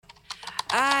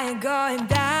I ain't going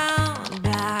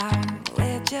down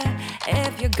with you.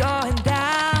 If you're going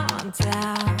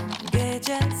downtown, get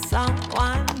you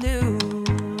someone new.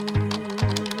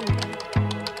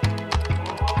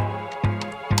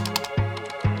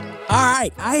 All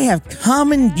right, I have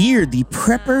commandeered the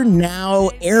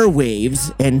PrepperNow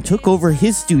airwaves and took over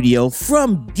his studio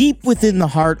from deep within the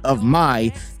heart of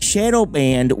my shadow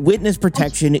banned witness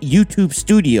protection YouTube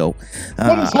studio.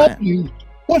 What is happening?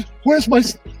 Where's my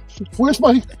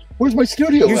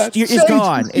studio at? It's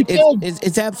gone.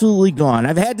 It's absolutely gone.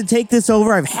 I've had to take this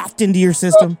over. I've hacked into your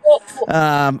system,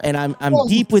 and I'm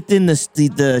deep within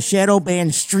the shadow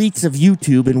banned streets of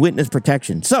YouTube and witness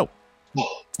protection. So.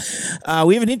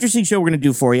 We have an interesting show we're going to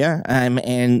do for you,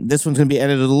 and this one's going to be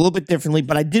edited a little bit differently,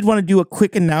 but I did want to do a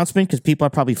quick announcement because people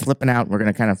are probably flipping out, and we're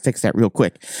going to kind of fix that real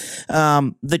quick.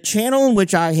 The channel in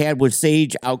which I had was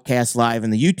Sage Outcast Live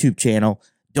and the YouTube channel.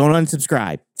 Don't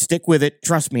unsubscribe. Stick with it.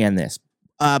 Trust me on this.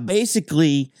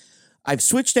 Basically, I've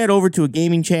switched that over to a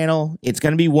gaming channel. It's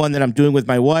going to be one that I'm doing with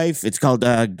my wife. It's called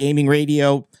Gaming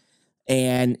Radio.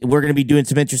 And we're going to be doing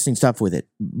some interesting stuff with it.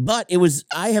 But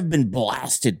I have been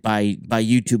blasted by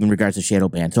YouTube in regards to shadow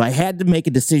ban. So I had to make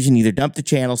a decision, either dump the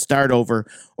channel, start over,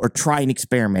 or try an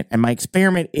experiment. And my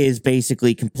experiment is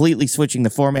basically completely switching the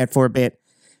format for a bit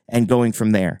and going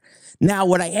from there. Now,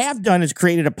 what I have done is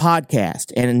created a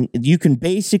podcast. And you can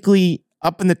basically,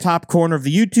 up in the top corner of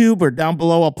the YouTube or down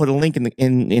below, I'll put a link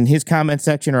in his comment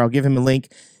section, or I'll give him a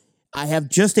link. I have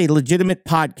just a legitimate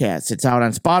podcast. It's out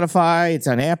on Spotify. It's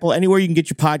on Apple. Anywhere you can get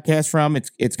your podcast from,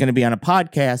 it's going to be on a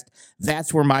podcast.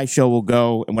 That's where my show will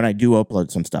go, and when I do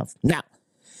upload some stuff. Now,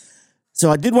 so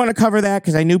I did want to cover that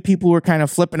because I knew people were kind of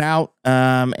flipping out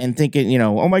and thinking,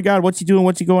 oh, my God, what's he doing?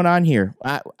 What's he going on here?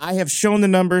 I have shown the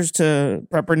numbers to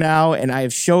PrepperNow, and I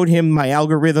have showed him my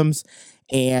algorithms,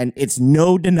 and it's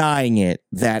no denying it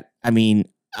that,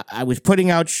 I was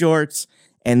putting out shorts,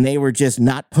 and they were just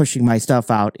not pushing my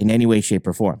stuff out in any way, shape,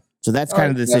 or form. So that's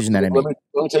kind of the decision that I made.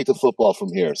 Let me take the football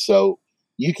from here. So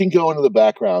you can go into the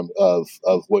background of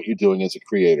what you're doing as a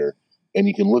creator, and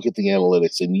you can look at the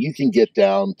analytics, and you can get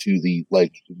down to the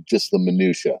just the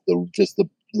minutia,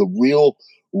 the real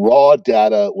raw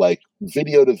data, like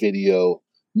video to video,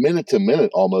 minute to minute,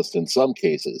 almost in some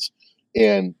cases.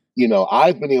 And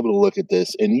I've been able to look at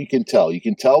this, and you can tell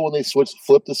when they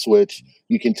flip the switch.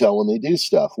 You can tell when they do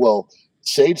stuff. Well,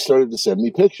 Sage started to send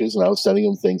me pictures, and I was sending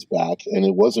him things back, and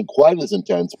it wasn't quite as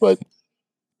intense, but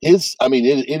it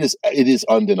is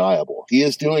undeniable. He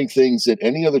is doing things that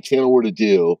any other channel were to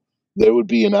do. There would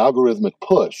be an algorithmic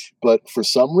push, but for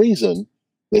some reason,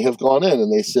 they have gone in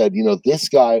and they said, this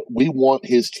guy, we want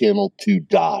his channel to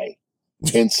die.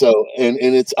 And so, and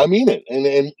it's, I mean it. And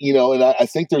I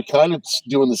think they're kind of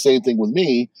doing the same thing with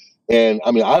me. And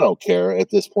I don't care at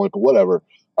this point, but whatever.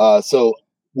 So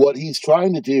what he's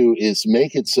trying to do is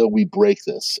make it so we break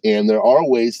this. And there are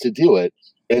ways to do it.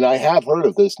 And I have heard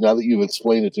of this now that you've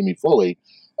explained it to me fully.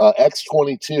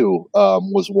 X22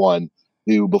 was one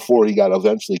who, before he got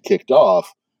eventually kicked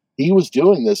off, he was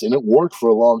doing this, and it worked for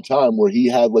a long time, where he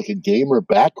had like a gamer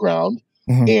background,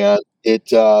 and it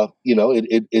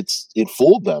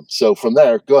fooled them. So from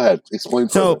there, go ahead, explain.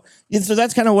 So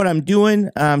that's kind of what I'm doing.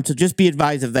 So just be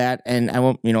advised of that, and I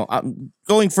won't,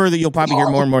 going further, you'll probably hear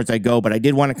more and more as I go. But I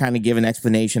did want to kind of give an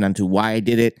explanation onto why I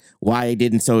did it, why I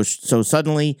didn't so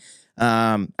suddenly.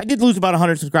 I did lose about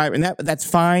 100 subscribers, and that's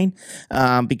fine,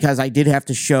 because I did have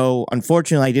to show.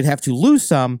 Unfortunately, I did have to lose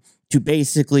some to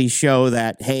basically show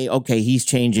that, hey, okay, he's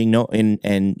changing. And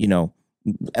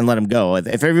let him go.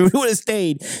 If everyone would have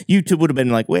stayed, YouTube would have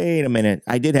been like, wait a minute.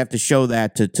 I did have to show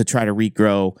that to try to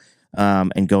regrow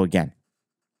and go again.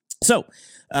 So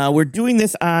we're doing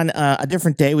this on a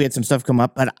different day. We had some stuff come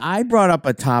up, but I brought up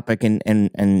a topic, and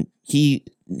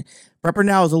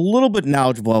PrepperNow is a little bit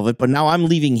knowledgeable of it, but now I'm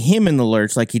leaving him in the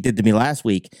lurch like he did to me last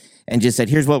week, and just said,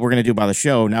 here's what we're going to do about the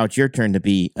show. Now it's your turn to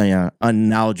be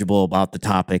unknowledgeable about the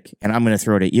topic, and I'm going to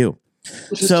throw it at you.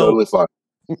 Which is totally fine.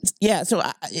 Yeah, so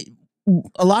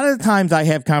a lot of the times I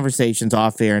have conversations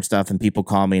off air and stuff, and people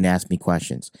call me and ask me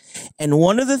questions. And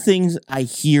one of the things I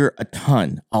hear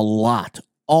a lot,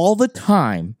 all the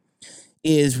time,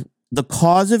 is the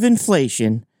cause of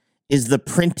inflation is the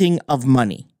printing of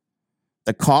money.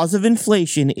 The cause of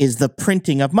inflation is the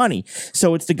printing of money.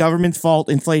 So it's the government's fault,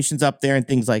 inflation's up there and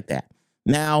things like that.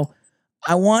 Now,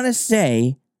 I want to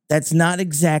say that's not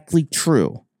exactly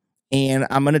true. And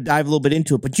I'm going to dive a little bit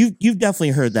into it, but you've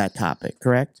definitely heard that topic,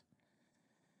 correct?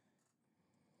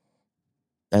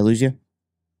 Did I lose you?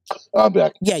 I'm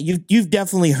back. Yeah, you've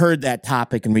definitely heard that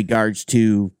topic in regards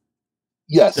to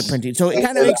the printing. So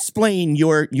kind of explain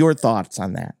your thoughts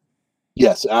on that.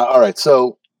 Yes. All right.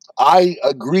 So I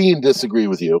agree and disagree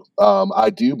with you. I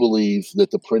do believe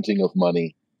that the printing of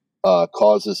money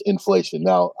causes inflation.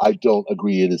 Now, I don't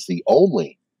agree it is the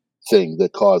only thing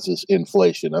that causes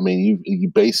inflation. I mean, you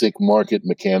basic market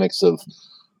mechanics of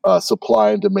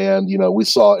supply and demand. You know, we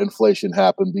saw inflation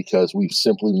happen because we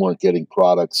simply weren't getting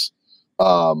products.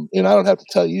 And I don't have to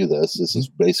tell you this. This is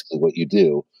basically what you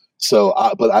do. So,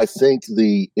 but I think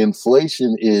the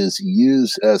inflation is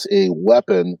used as a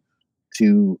weapon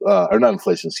to, or not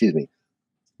inflation, excuse me,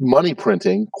 money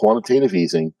printing, quantitative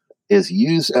easing is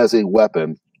used as a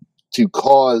weapon to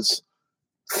cause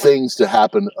things to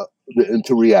happen and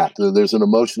to react. There's an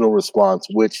emotional response,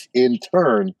 which in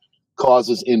turn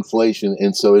causes inflation.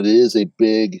 And so it is a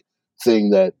big thing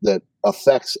that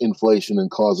affects inflation and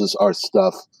causes our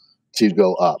stuff to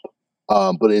go up.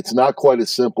 But it's not quite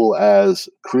as simple as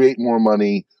create more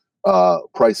money,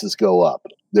 prices go up.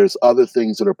 There's other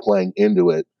things that are playing into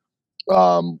it,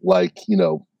 like, you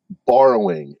know,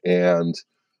 borrowing and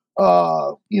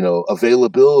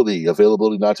availability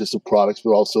not just of products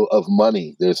but also of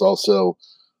money. There's also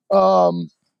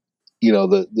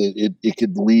it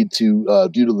could lead to,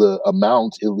 due to the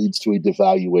amount, it leads to a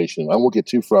devaluation. I won't get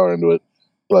too far into it,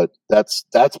 but that's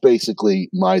basically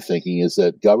my thinking, is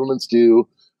that governments do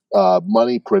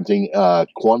money printing,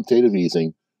 quantitative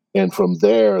easing, and from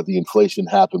there the inflation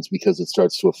happens because it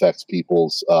starts to affect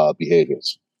people's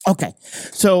behaviors. Okay,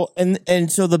 so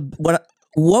and so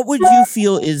what would you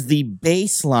feel is the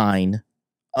baseline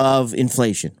of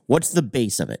inflation? What's the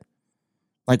base of it?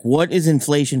 Like, what is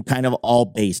inflation kind of all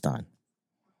based on?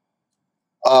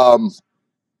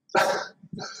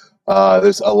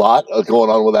 There's a lot going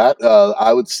on with that.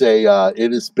 I would say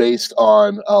it is based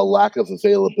on a lack of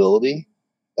availability.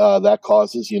 That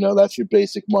causes, that's your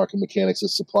basic market mechanics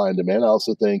of supply and demand. I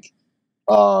also think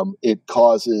it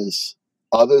causes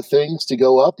other things to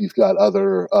go up. You've got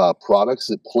other products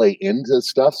that play into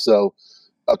stuff. So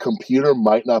a computer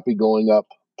might not be going up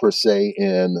per se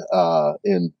in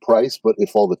price, but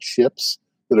if all the chips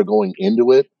that are going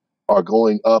into it are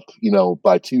going up,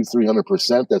 by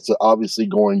 200-300%, that's obviously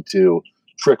going to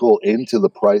trickle into the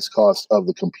price cost of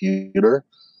the computer.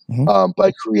 Mm-hmm.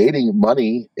 By creating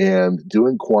money and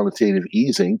doing quantitative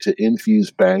easing to infuse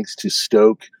banks to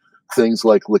stoke things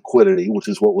like liquidity, which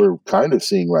is what we're kind of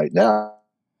seeing right now.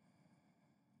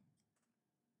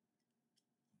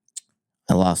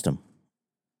 I lost him.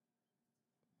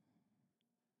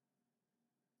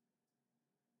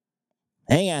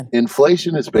 Hang on.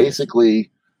 Inflation is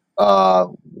basically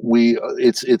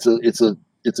it's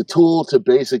a tool to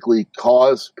basically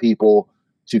cause people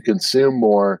to consume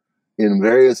more in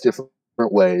various different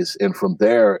ways, and from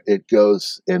there it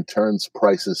goes and turns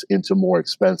prices into more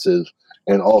expensive,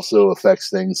 and also affects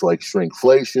things like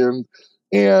shrinkflation,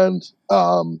 and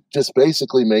just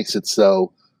basically makes it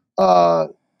so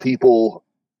people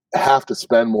have to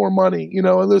spend more money,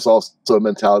 and there's also a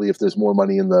mentality, if there's more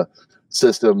money in the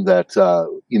system, that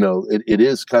it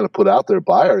is kind of put out there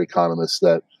by our economists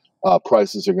that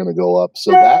prices are going to go up, so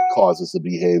that causes the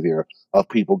behavior of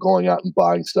people going out and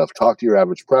buying stuff. Talk to your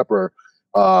average prepper.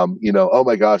 Oh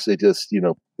my gosh, they just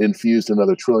infused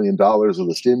another $1 trillion with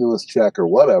a stimulus check or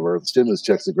whatever. The stimulus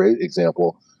check's a great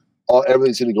example.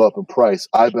 Everything's going to go up in price.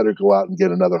 I better go out and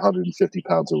get another 150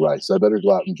 pounds of rice. I better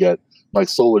go out and get my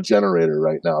solar generator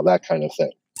right now. That kind of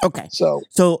thing. Okay. So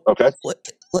okay.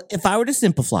 If I were to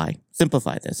simplify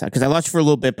this, because I lost you for a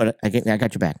little bit, but I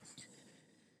got you back.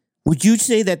 Would you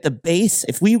say that the base,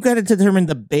 if we got to determine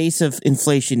the base of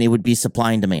inflation, it would be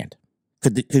supply and demand?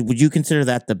 Would you consider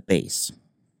that the base?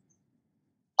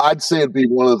 I'd say it'd be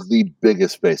one of the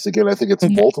biggest base. Again, I think it's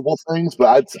multiple things,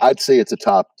 but I'd say it's a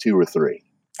top 2 or 3.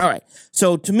 All right.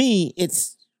 So to me,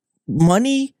 it's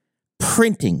money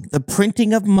printing. The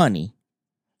printing of money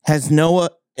has no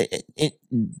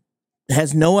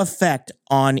effect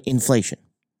on inflation.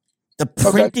 The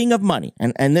printing of money,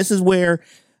 and this is where,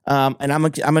 and I'm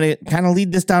going to kind of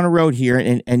lead this down a road here,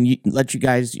 and let you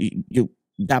guys you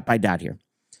dot by dot here.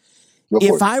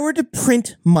 If I were to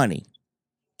print money,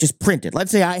 just print it.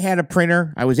 Let's say I had a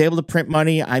printer. I was able to print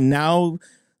money. I'm now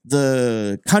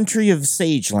the country of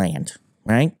Sage land,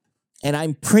 right? And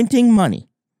I'm printing money.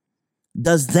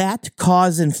 Does that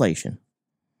cause inflation?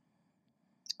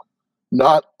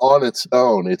 Not on its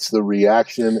own. It's the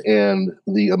reaction and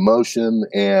the emotion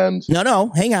and...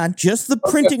 No, hang on. Just the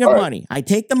printing of money. I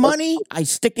take the money, I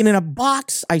stick it in a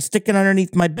box, I stick it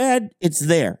underneath my bed. It's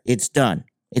there. It's done.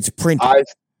 It's printed.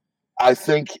 I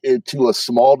think to a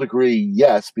small degree,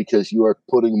 yes, because you are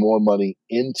putting more money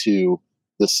into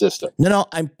the system. No,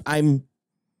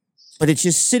 but it's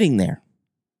just sitting there.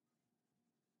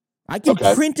 I can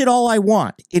print it all I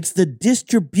want. It's the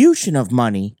distribution of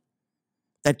money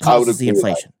that causes the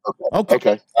inflation.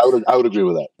 Okay. I would agree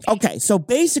with that. Okay, so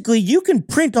basically you can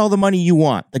print all the money you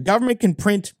want. The government can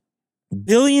print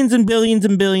billions and billions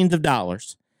and billions of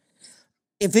dollars.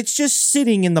 If it's just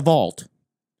sitting in the vault,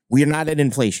 we are not at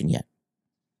inflation yet.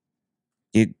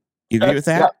 You agree with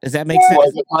that? Yeah. Does that make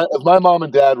sense? Well, if my mom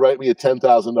and dad write me a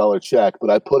 $10,000 check, but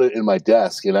I put it in my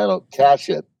desk and I don't cash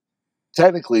it,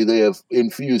 technically they have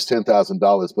infused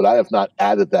 $10,000, but I have not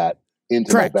added that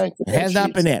into my bank. It has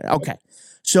not been in. Okay.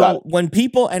 So when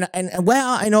people, and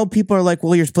well, I know people are like,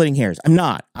 well, you're splitting hairs. I'm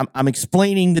not. I'm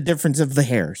explaining the difference of the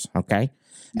hairs. Okay.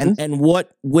 And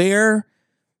what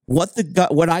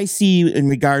I see in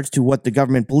regards to what the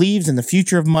government believes in the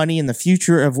future of money and the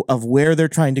future of where they're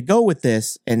trying to go with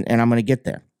this. And I'm going to get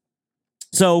there.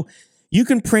 So you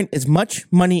can print as much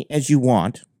money as you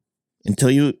want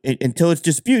until it's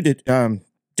distributed.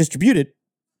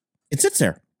 It sits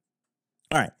there.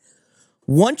 All right.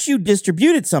 Once you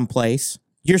distribute it someplace,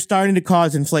 you're starting to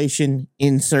cause inflation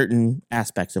in certain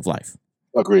aspects of life.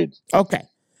 Agreed. Okay.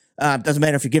 Doesn't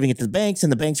matter if you're giving it to the banks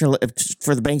and the banks are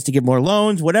for the banks to give more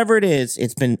loans, whatever it is,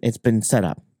 it's been set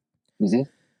up. Mm-hmm.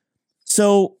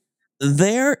 So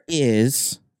there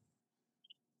is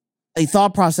a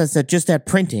thought process that just that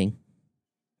printing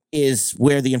is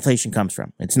where the inflation comes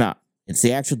from. It's not. It's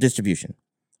the actual distribution.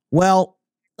 Well,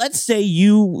 let's say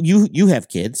you have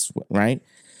kids, right?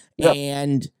 Yep.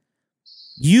 And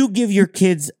you give your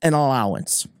kids an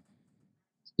allowance.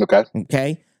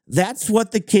 Okay. That's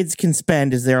what the kids can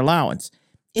spend as their allowance.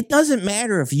 It doesn't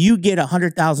matter if you get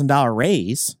 $100,000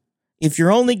 raise. If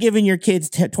you're only giving your kids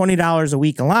 $20 a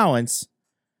week allowance,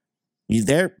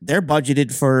 they're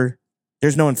budgeted for,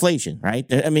 there's no inflation, right?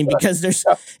 I mean, because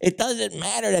it doesn't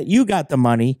matter that you got the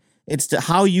money. It's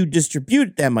how you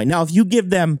distribute that money. Now, if you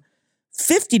give them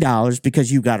 $50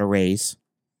 because you got a raise,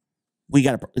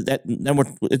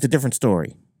 it's a different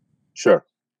story. Sure.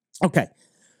 Okay.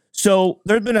 So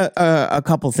there's been a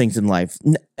couple things in life,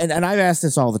 and I've asked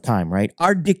this all the time, right?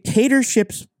 Are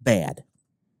dictatorships bad?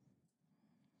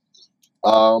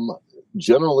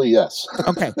 Generally, yes.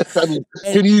 Okay. I mean,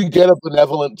 can you get a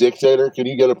benevolent dictator? Can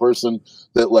you get a person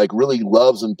that like really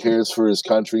loves and cares for his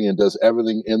country and does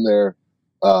everything in their,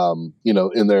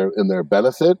 in their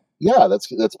benefit? Yeah, that's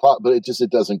but it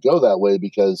doesn't go that way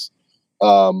because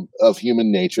of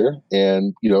human nature,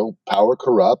 and power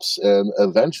corrupts, and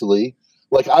eventually,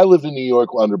 like I lived in New York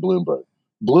under Bloomberg.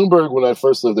 Bloomberg, when I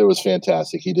first lived there, was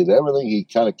fantastic. He did everything. He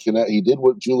he did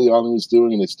what Giuliani was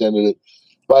doing and extended it.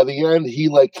 By the end, he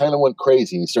kind of went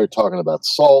crazy and he started talking about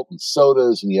salt and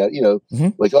sodas, and oh,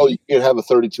 you can't have a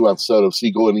 32-ounce soda, so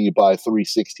you go in and you buy 3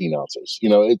 16-ounces. I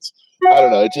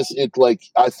don't know.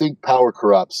 I think power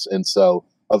corrupts, and so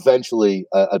eventually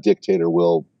a dictator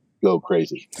will go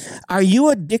crazy. Are you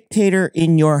a dictator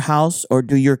in your house, or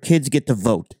do your kids get to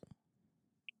vote?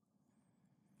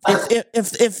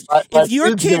 If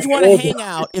your kids want to hang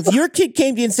out, if your kid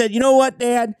came to you and said, you know what,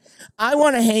 Dad, I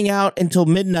want to hang out until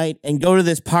midnight and go to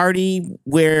this party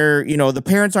where, the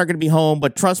parents aren't going to be home,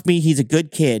 but trust me, he's a good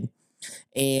kid,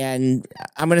 and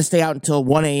I'm going to stay out until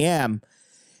 1 a.m.,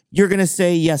 you're going to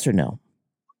say yes or no?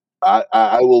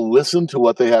 I will listen to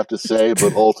what they have to say,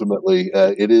 but ultimately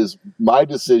it is my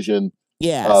decision.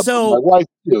 Yeah. So my wife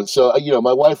too. So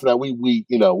my wife and I,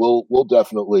 we'll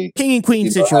definitely king and queen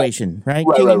situation, right?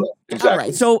 Right. Exactly. All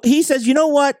right. So he says, you know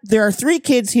what? There are 3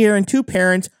 kids here and 2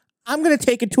 parents. I'm going to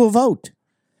take it to a vote.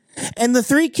 And the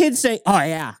 3 kids say, oh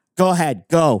yeah, go ahead,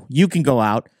 go. You can go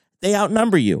out. They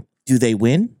outnumber you. Do they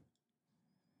win?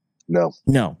 No.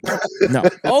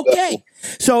 Okay.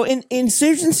 So in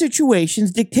certain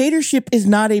situations, dictatorship is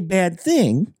not a bad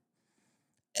thing.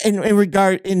 In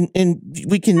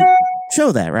we can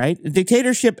show that, right?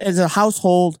 Dictatorship as a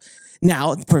household.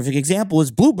 Now, the perfect example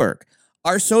is Bloomberg.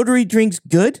 Are soda drinks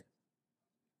good?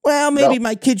 Well, maybe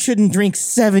my kid shouldn't drink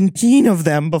 17 of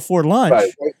them before lunch.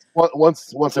 Right.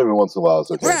 Once every once in a while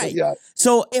is okay. Right. Yeah.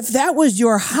 So if that was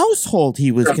your household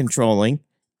he was controlling,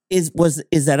 is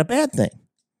that a bad thing?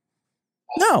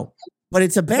 No, but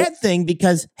it's a bad thing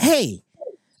because, hey,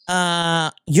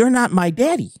 you're not my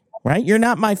daddy, right? You're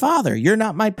not my father. You're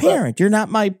not my parent. You're not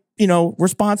my,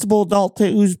 responsible adult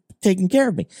who's taking care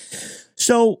of me.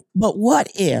 So, but what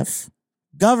if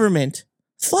government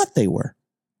thought they were?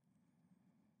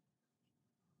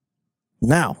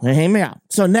 Now, hear me out.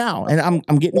 So now, and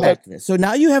I'm getting back to this. So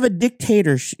now you have a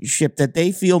dictatorship that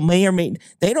they feel may or may,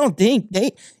 they don't think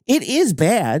it is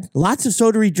bad. Lots of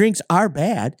soda drinks are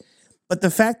bad. But the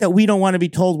fact that we don't want to be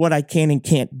told what I can and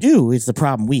can't do is the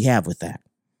problem we have with that.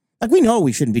 Like, we know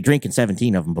we shouldn't be drinking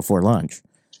 17 of them before lunch.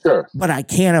 Sure. But I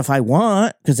can if I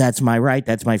want, because that's my right,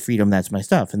 that's my freedom, that's my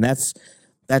stuff. And that's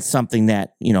something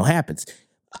that, happens.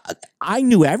 I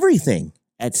knew everything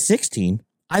at 16.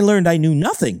 I learned I knew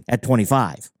nothing at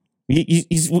 25. You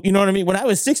know what I mean? When I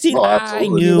was 16, I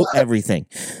knew everything.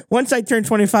 Once I turned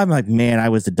 25, I'm like, man, I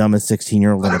was the dumbest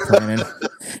 16-year-old on the planet.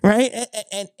 Right?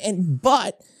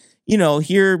 But, you know,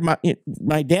 here,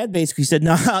 my dad basically said,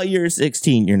 no, you're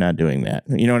 16. You're not doing that.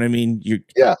 You know what I mean?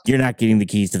 You're not getting the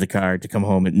keys to the car to come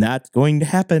home. It's not going to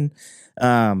happen.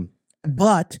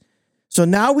 But so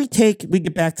now we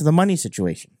get back to the money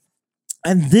situation.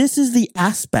 And this is the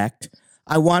aspect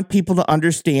I want people to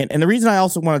understand. And the reason I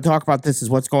also want to talk about this is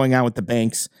what's going on with the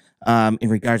banks in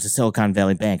regards to Silicon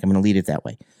Valley Bank. I'm going to lead it that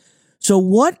way.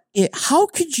 So how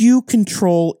could you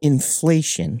control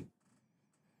inflation?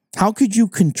 How could you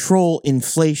control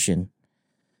inflation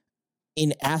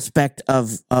in aspect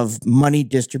of money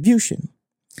distribution?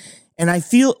 And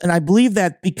I believe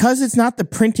that because it's not the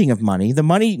printing of money, the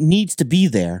money needs to be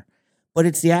there, but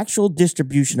it's the actual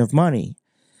distribution of money.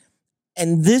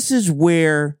 And this is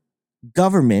where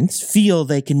governments feel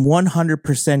they can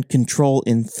 100% control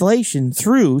inflation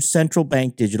through central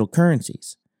bank digital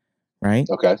currencies, right?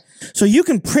 Okay. So you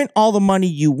can print all the money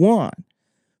you want,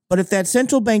 but if that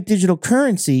central bank digital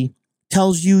currency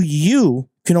tells you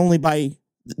can only buy,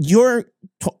 your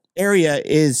area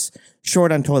is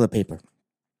short on toilet paper,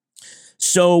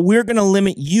 so we're going to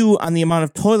limit you on the amount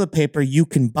of toilet paper you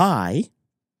can buy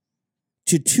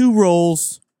to 2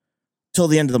 rolls till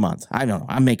the end of the month. I don't know.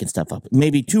 I'm making stuff up.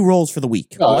 Maybe 2 rolls for the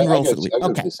week. No, 1 roll for the week.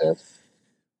 Okay.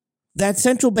 That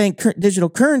central bank digital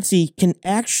currency can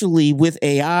actually, with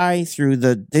AI through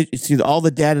all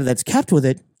the data that's kept with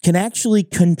it, can actually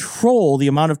control the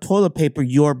amount of toilet paper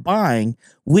you're buying,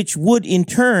 which would in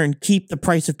turn keep the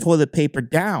price of toilet paper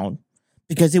down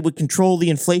because it would control the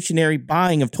inflationary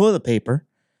buying of toilet paper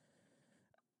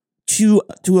to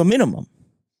a minimum.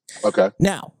 Okay.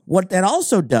 Now, what that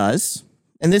also does,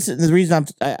 and this is the reason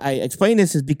I explain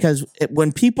this, is because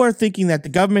when people are thinking that the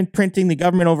government printing, the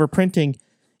government overprinting,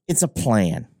 it's a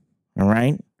plan. All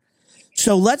right.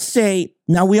 So let's say,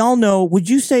 now we all know, would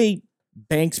you say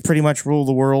banks pretty much rule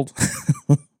the world?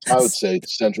 I would say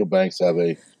central banks have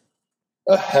a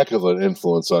heck of an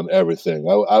influence on everything.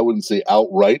 I wouldn't say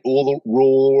outright rule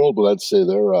the world, but I'd say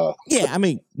they're yeah, I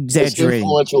mean, exaggerating. As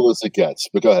influential as it gets.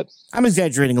 But go ahead. I'm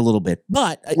exaggerating a little bit,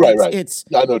 but right.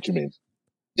 I know what you mean.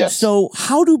 Yes. So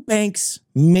how do banks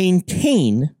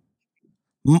maintain?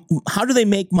 How do they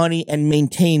make money and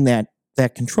maintain that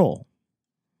control?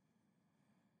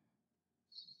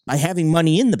 By having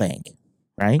money in the bank,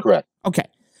 right? Correct. Okay.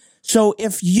 So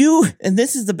if you, and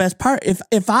this is the best part,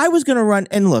 if I was going to run,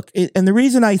 and look, and the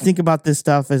reason I think about this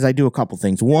stuff is I do a couple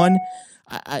things. One,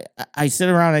 I sit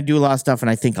around, I do a lot of stuff, and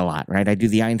I think a lot, right? I do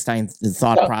the Einstein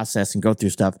thought process and go through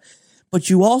stuff.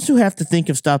 But you also have to think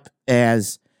of stuff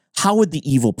as, how would the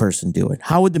evil person do it?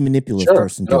 How would the manipulative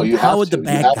person do it? How would the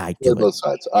bad guy do it? Both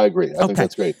sides. I agree. I think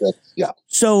that's great. Yeah.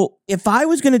 So if I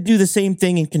was going to do the same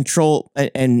thing and control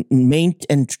and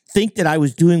think that I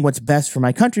was doing what's best for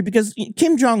my country, because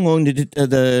Kim Jong-un,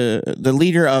 the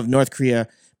leader of North Korea,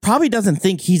 probably doesn't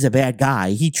think he's a bad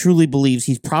guy. He truly believes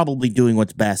he's probably doing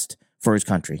what's best for his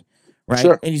country, right?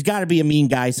 Sure. And he's got to be a mean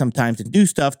guy sometimes to do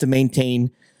stuff to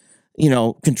maintain,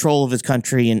 control of his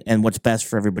country and what's best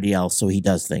for everybody else. So he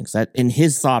does things that in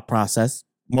his thought process,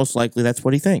 most likely that's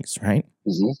what he thinks, right?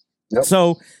 Mm-hmm. Yep.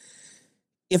 So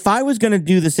if I was going to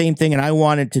do the same thing and I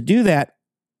wanted to do that,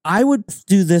 I would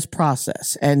do this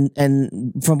process. And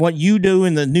from what you do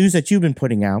in the news that you've been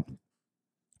putting out,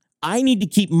 I need to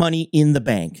keep money in the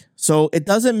bank. So it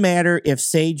doesn't matter if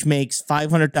Sage makes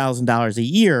 $500,000 a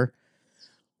year.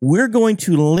 We're going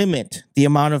to limit the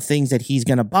amount of things that he's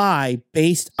going to buy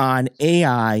based on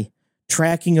AI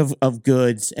tracking of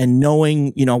goods and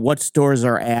knowing, what stores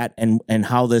are at and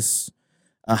how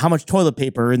much toilet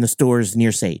paper are in the stores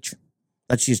near Sage.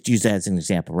 Let's just use that as an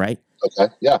example, right?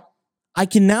 Okay. Yeah. I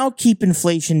can now keep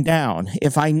inflation down.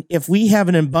 If we have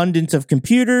an abundance of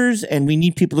computers and we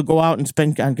need people to go out and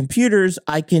spend on computers,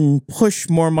 I can push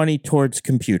more money towards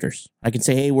computers. I can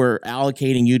say, hey, we're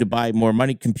allocating you to buy more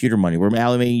money, computer money. We're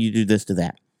allocating you to do this, to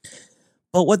that.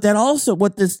 But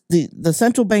the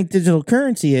central bank digital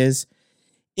currency is,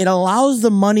 it allows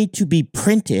the money to be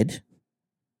printed,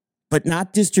 but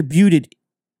not distributed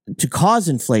to cause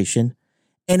inflation.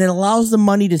 And it allows the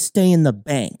money to stay in the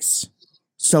banks,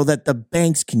 so that the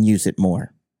banks can use it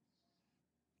more.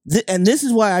 And this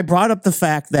is why I brought up the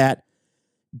fact that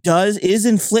is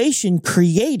inflation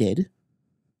created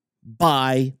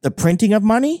by the printing of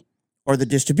money or the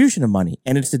distribution of money?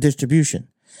 And it's the distribution.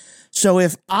 So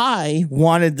if I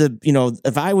wanted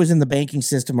if I was in the banking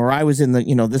system or I was in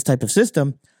the, this type of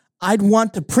system, I'd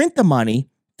want to print the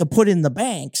money to put in the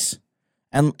banks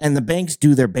And the banks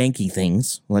do their banking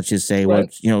things. Let's just say, Right.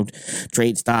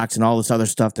 trade stocks and all this other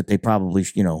stuff that they probably,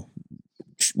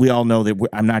 we all know that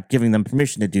I'm not giving them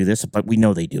permission to do this, but we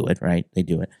know they do it, right? They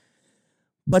do it.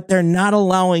 But they're not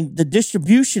allowing the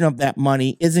distribution of that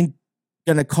money isn't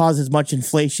going to cause as much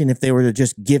inflation if they were to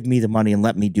just give me the money and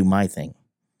let me do my thing.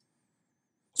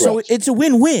 So it's a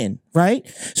win-win, right?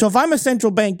 So if I'm a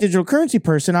central bank digital currency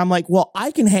person, I'm like, well,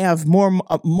 I can have more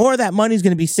of that money is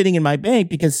going to be sitting in my bank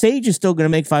because Sage is still going to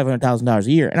make $500,000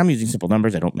 a year. And I'm using simple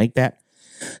numbers. I don't make that.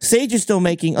 Sage is still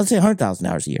making, let's say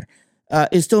 $100,000 a year,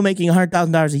 is still making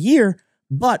 $100,000 a year.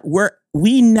 But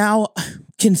we now,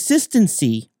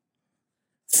 consistency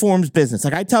forms business.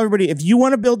 Like I tell everybody, if you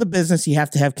want to build a business, you have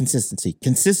to have consistency.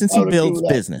 Consistency builds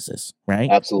businesses, right?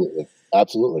 Absolutely.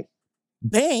 Absolutely.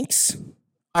 Banks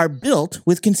are built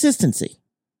with consistency.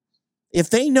 If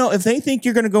they think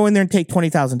you're going to go in there and take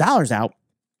 $20,000 out,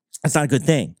 that's not a good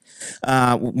thing.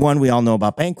 One, we all know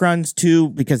about bank runs. Two,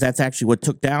 because that's actually what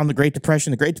took down the Great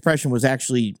Depression. The Great Depression was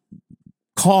actually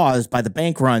caused by the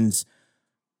bank runs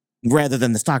rather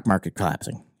than the stock market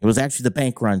collapsing. It was actually the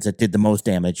bank runs that did the most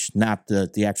damage, not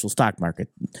the actual stock market.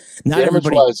 Not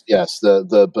everybody. Yes, but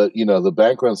the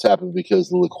bank runs happened because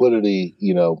the liquidity,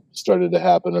 started to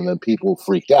happen, and then people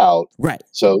freaked out. Right.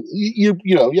 So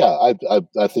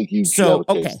I think you. So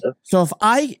okay.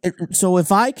 So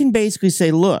if I can basically say,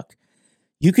 look,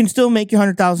 you can still make your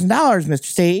 $100,000, Mr.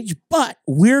 Sage, but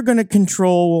we're going to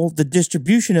control the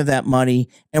distribution of that money,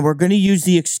 and we're going to use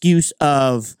the excuse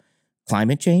of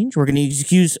climate change. We're going to use the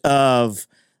excuse of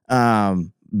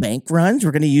bank runs.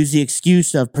 We're going to use the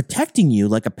excuse of protecting you,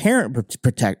 like a parent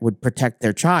would protect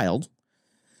their child.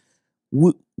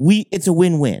 It's a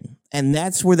win-win, and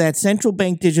that's where that central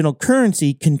bank digital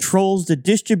currency controls the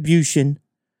distribution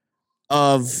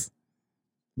of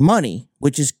money,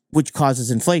 which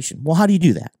causes inflation. Well, how do you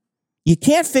do that? You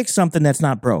can't fix something that's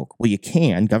not broke. Well, you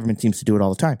can. Government seems to do it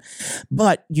all the time,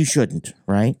 but you shouldn't,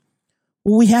 right?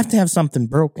 Well, we have to have something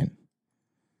broken.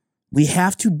 We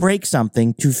have to break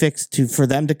something for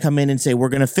them to come in and say, we're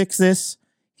going to fix this.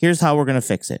 Here's how we're going to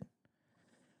fix it.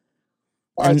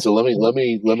 All right. So let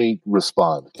me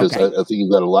respond because I think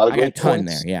you've got a lot of great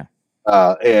points there.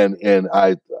 Yeah. And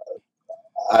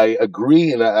I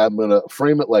agree. And I'm going to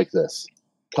frame it like this.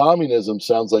 Communism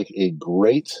sounds like a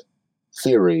great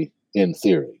theory in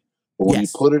theory. But when you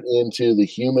put it into the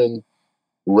human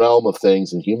realm of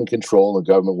things and human control and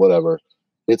government, whatever,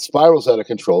 it spirals out of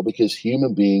control because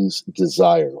human beings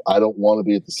desire. I don't want to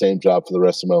be at the same job for the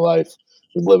rest of my life,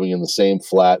 living in the same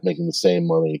flat, making the same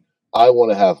money. I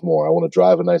want to have more. I want to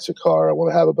drive a nicer car. I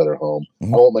want to have a better home.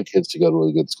 Mm-hmm. I want my kids to go to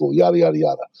a good school, yada, yada,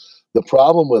 yada. The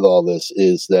problem with all this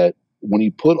is that when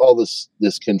you put all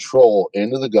this control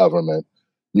into the government,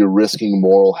 you're risking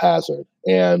moral hazard.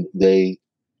 And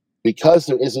because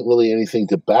there isn't really anything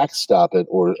to backstop it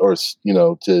or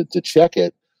to check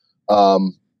it,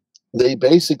 they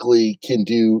basically can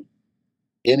do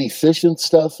inefficient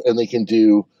stuff and they can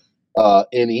do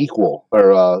unequal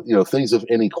or things of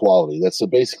inequality. That's so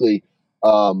basically,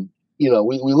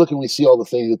 we look and we see all the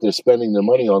things that they're spending their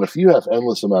money on. If you have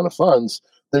endless amount of funds,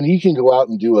 then you can go out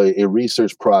and do a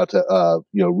research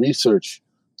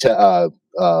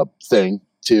thing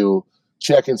to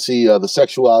check and see the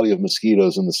sexuality of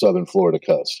mosquitoes in the southern Florida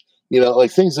coast.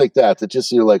 Like things like that. That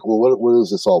just you're like, well, what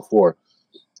is this all for?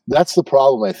 That's the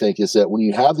problem, I think, is that when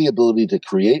you have the ability to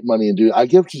create money and I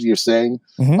get what you're saying,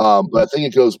 but I think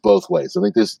it goes both ways. I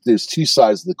think there's two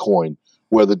sides of the coin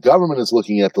where the government is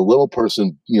looking at the little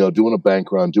person, doing a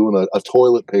bank run, doing a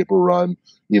toilet paper run,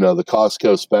 the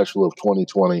Costco special of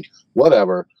 2020,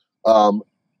 whatever.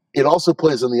 It also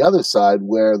plays on the other side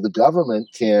where the government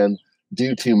can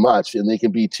do too much and they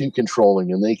can be too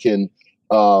controlling and they can,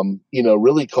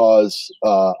 really cause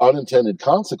unintended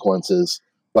consequences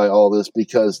by all this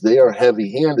because they are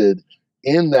heavy-handed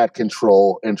in that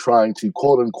control and trying to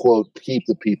quote unquote keep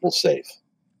the people safe.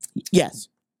 Yes.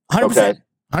 100%. Okay.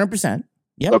 100%.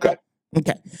 Yep. Okay.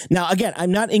 Now, again,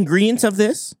 I'm not ingredients of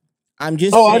this. I'm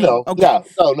just saying, I know. Okay. Yeah.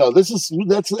 No,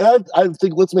 I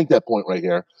think let's make that point right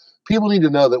here. People need to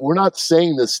know that we're not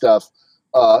saying this stuff.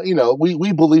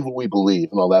 We believe what we believe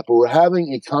and all that, but we're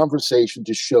having a conversation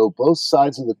to show both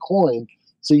sides of the coin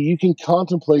so you can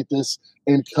contemplate this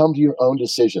and come to your own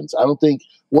decisions. I don't think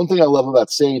one thing I love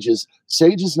about Sage is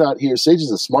not here. Sage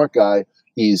is a smart guy.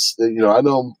 He's, I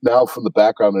know him now from the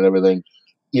background and everything.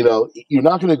 You're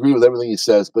not going to agree with everything he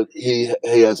says, but he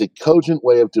has a cogent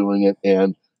way of doing it,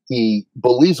 and he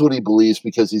believes what he believes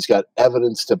because he's got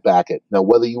evidence to back it. Now,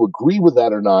 whether you agree with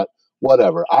that or not,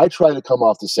 whatever. I try to come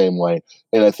off the same way.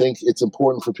 And I think it's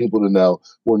important for people to know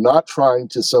we're not trying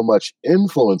to so much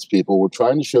influence people. We're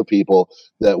trying to show people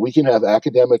that we can have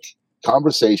academic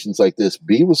conversations like this,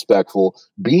 be respectful,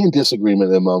 be in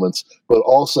disagreement in moments, but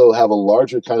also have a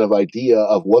larger kind of idea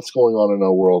of what's going on in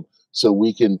our world so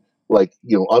we can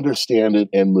understand it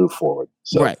and move forward.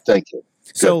 So Right. Thank you.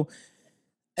 So,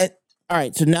 all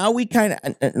right. So now we kind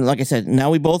of, like I said,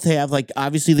 now we both have, like,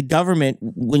 obviously the government,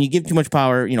 when you give too much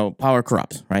power, power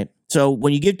corrupts, right? So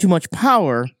when you give too much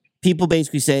power, people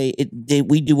basically say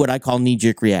we do what I call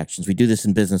knee-jerk reactions. We do this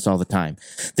in business all the time.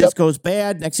 This goes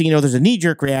bad. Next thing you know, there's a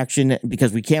knee-jerk reaction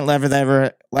because we can't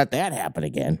ever let that happen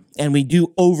again. And we do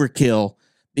overkill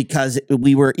because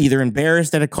we were either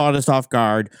embarrassed that it caught us off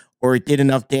guard or it did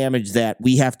enough damage that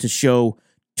we have to show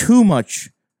too much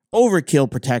overkill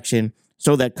protection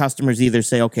so that customers either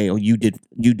say, okay, oh, you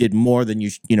did more than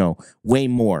way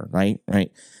more, right?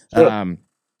 Sure.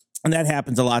 And that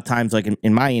happens a lot of times, like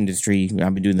in my industry.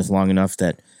 I've been doing this long enough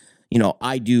that,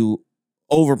 I do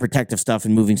overprotective stuff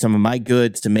and moving some of my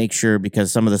goods to make sure,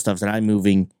 because some of the stuff that I'm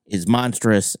moving is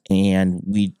monstrous and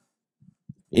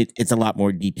it's a lot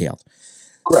more detailed.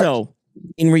 Correct. So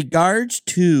in regards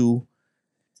to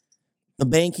the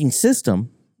banking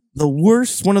system,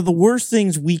 one of the worst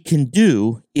things we can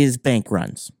do is bank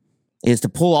runs, is to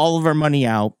pull all of our money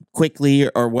out quickly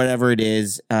or whatever it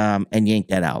is, and yank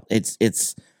that out.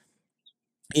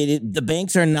 The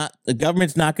banks are not, the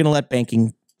government's not going to let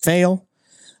banking fail.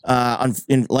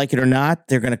 Like it or not,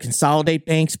 they're going to consolidate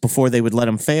banks before they would let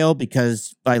them fail,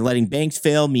 because by letting banks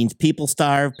fail means people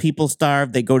starve,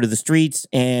 they go to the streets,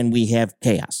 and we have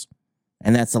chaos.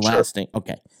 And that's the last thing.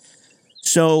 Okay.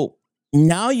 So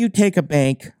now you take a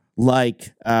bank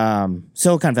like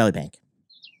Silicon Valley Bank,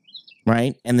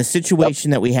 right? And the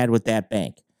situation that we had with that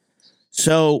bank.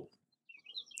 So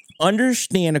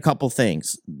understand a couple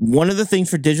things. One of the things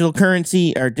for digital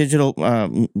currency or digital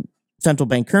central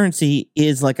bank currency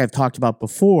is, like I've talked about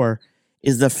before,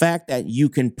 is the fact that you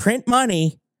can print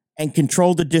money and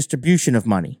control the distribution of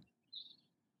money.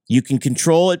 You can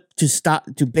control it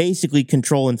to basically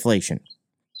control inflation.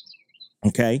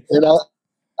 Okay. And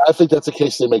I think that's a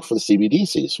case they make for the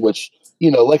CBDCs, which,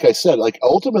 like I said,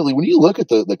 ultimately, when you look at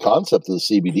the concept of the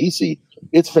CBDC,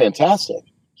 it's fantastic.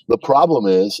 The problem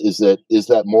is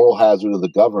that moral hazard of the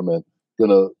government going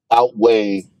to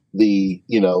outweigh the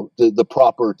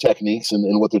proper techniques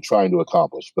and what they're trying to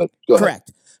accomplish? But go ahead.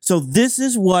 Correct. So this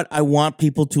is what I want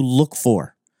people to look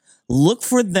for. Look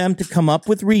for them to come up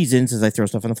with reasons, as I throw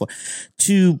stuff on the floor,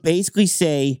 to basically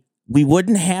say, we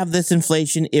wouldn't have this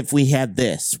inflation if we had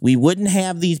this. We wouldn't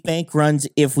have these bank runs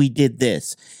if we did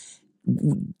this.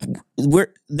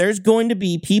 There's going to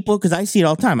be people, because I see it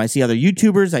all the time. I see other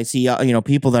YouTubers. I see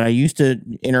people that I used to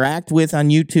interact with on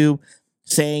YouTube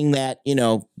saying that,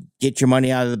 get your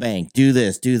money out of the bank, do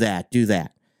this, do that, do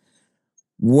that.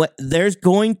 There's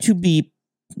going to be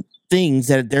things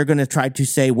that they're going to try to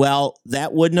say, well,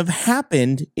 that wouldn't have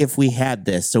happened if we had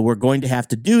this. So we're going to have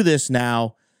to do this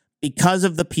now because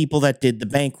of the people that did the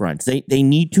bank runs. They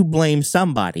need to blame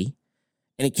somebody,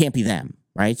 and it can't be them,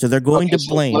 right? So they're going to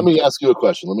blame. Let me ask you a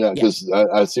question. Because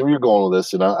I see where you're going with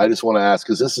this, and I just want to ask,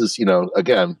 because this is,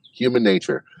 again, human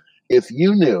nature. If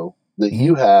you knew that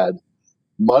you had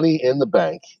money in the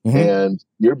bank and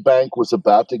your bank was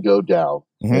about to go down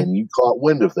and you caught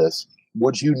wind of this,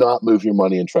 would you not move your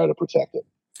money and try to protect it?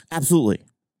 Absolutely.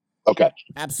 Okay.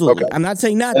 Absolutely. Okay. I'm not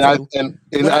saying not to.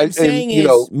 What I'm saying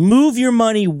is move your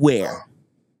money where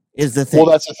is the thing. Well,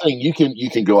 that's the thing. You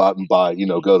can go out and buy,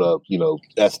 go to,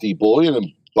 SD Bullion and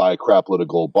buy a crap load of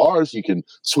gold bars. You can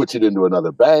switch it into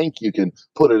another bank. You can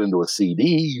put it into a CD.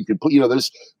 You can put,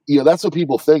 that's what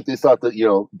people think. They thought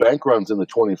that, bank runs in the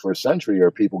 21st century are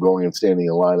people going and standing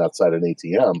in line outside an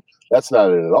ATM. That's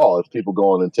not it at all. It's people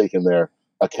going and taking their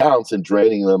accounts and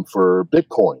draining them for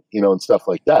Bitcoin, and stuff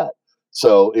like that.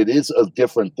 So it is a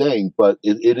different thing, but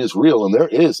it is real. And there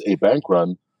is a bank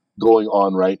run going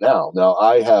on right now. Now,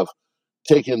 I have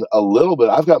taken a little bit.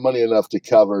 I've got money enough to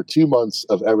cover 2 months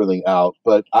of everything out,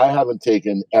 but I haven't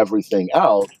taken everything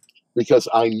out because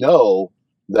I know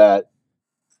that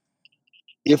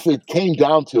if it came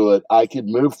down to it, I could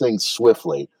move things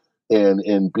swiftly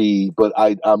but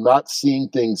I'm not seeing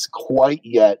things quite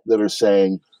yet that are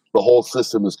saying the whole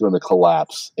system is going to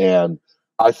collapse. And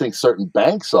I think certain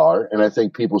banks are, and I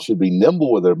think people should be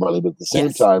nimble with their money. But at the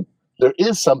same time, there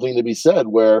is something to be said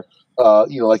where,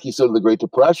 like you said, the Great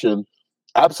Depression,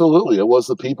 absolutely, it was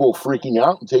the people freaking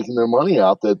out and taking their money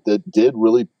out that did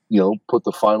really, put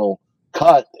the final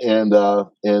cut and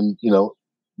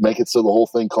make it so the whole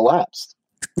thing collapsed.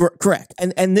 Correct.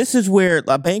 And this is where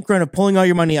a bank run of pulling all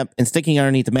your money up and sticking it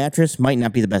underneath the mattress might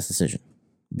not be the best decision.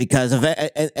 Because of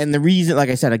it, and the reason, like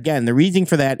I said, again, the reason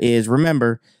for that is,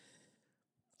 remember,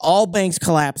 all banks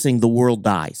collapsing, the world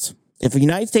dies. If the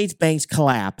United States banks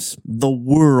collapse, the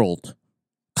world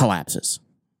collapses.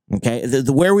 Okay,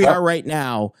 where we are right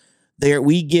now,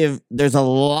 there's a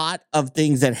lot of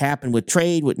things that happen with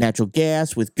trade, with natural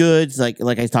gas, with goods, like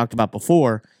I talked about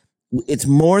before. It's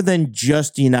more than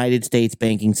just the United States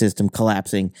banking system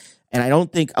collapsing, and I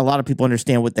don't think a lot of people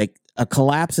understand what a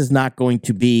collapse is not going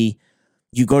to be.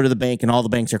 You go to the bank and all the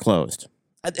banks are closed.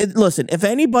 Listen, if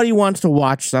anybody wants to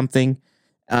watch something,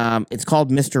 it's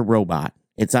called Mr. Robot.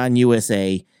 It's on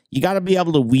USA. You got to be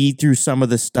able to weed through some of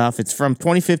the stuff. It's from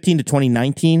 2015 to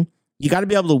 2019. You got to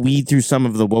be able to weed through some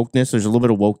of the wokeness. There's a little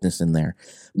bit of wokeness in there.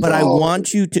 But I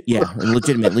want you to,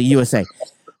 legitimately, USA.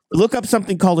 Look up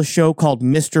something called a show called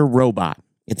Mr. Robot.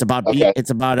 It's about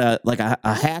a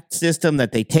hacked system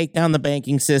that they take down the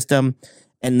banking system.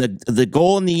 And the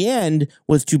goal in the end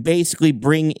was to basically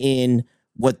bring in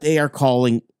what they are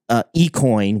calling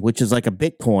eCoin, which is like a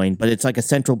Bitcoin, but it's like a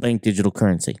central bank digital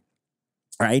currency.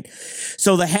 Right.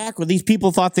 So these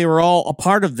people thought they were all a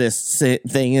part of this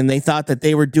thing, and they thought that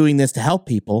they were doing this to help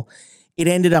people. It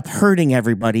ended up hurting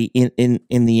everybody in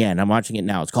the end. I'm watching it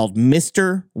now. It's called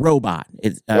Mr. Robot.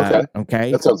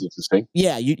 Okay. That sounds interesting.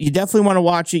 Yeah, you definitely want to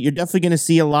watch it. You're definitely going to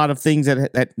see a lot of things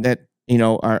that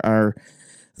are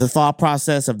the thought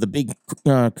process of the big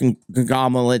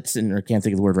conglomerates, and I can't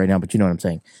think of the word right now, but you know what I'm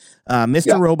saying.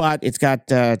 Mr. Robot. It's got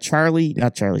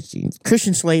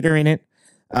Christian Slater in it.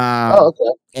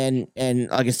 And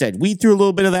like I said, weed through a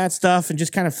little bit of that stuff and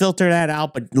just kind of filter that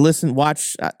out. But listen,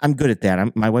 watch. I'm good at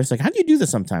that. My wife's like, "How do you do this?"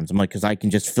 Sometimes I'm like, "Because I can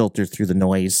just filter through the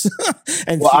noise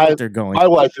and see what they're going." My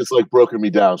wife has like broken me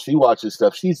down. She watches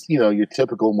stuff. She's your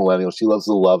typical millennial. She loves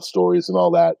the love stories and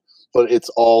all that. But it's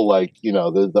all like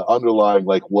the underlying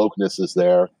like wokeness is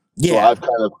there. Yeah, so I've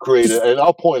kind of created, and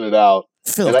I'll point it out.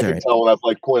 And I can tell when I've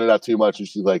like pointed out too much, and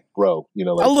she's like, "Bro,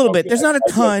 like, a little bit." There's not a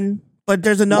ton. But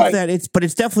there's enough that it's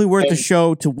definitely worth the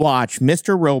show to watch.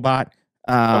 Mr. Robot.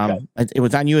 It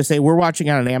was on USA. We're watching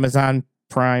on Amazon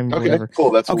Prime. Okay, whatever.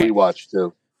 Cool. That's what we watch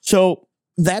too. So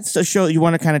that's a show you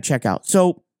want to kind of check out.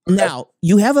 So now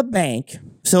you have a bank,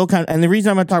 Silicon, and the reason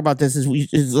I'm going to talk about this is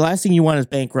the last thing you want is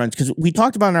bank runs, because we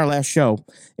talked about in our last show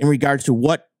in regards to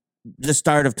what the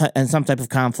start of and some type of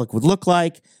conflict would look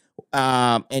like,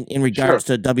 and in regards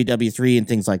to WW3 and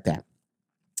things like that,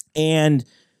 and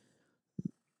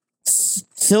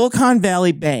Silicon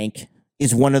Valley Bank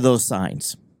is one of those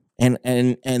signs, and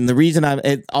the reason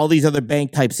all these other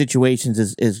bank type situations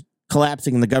is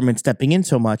collapsing and the government stepping in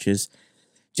so much is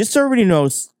just so everybody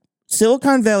knows,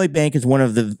 Silicon Valley Bank is one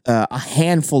of a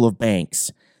handful of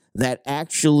banks that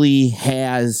actually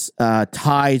has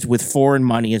ties with foreign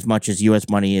money as much as U.S.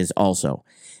 money is also.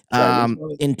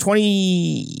 In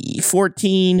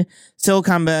 2014,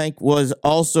 Silicon Bank was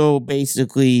also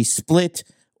basically split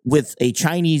with a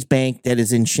Chinese bank that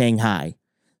is in Shanghai.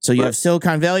 So you have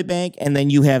Silicon Valley Bank, and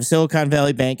then you have Silicon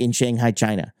Valley Bank in Shanghai,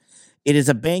 China. It is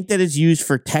a bank that is used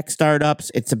for tech startups.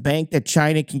 It's a bank that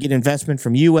China can get investment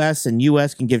from U.S., and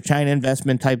U.S. can give China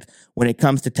investment type when it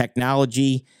comes to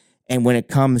technology and when it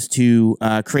comes to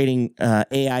creating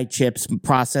AI chips,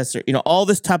 processor, all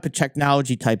this type of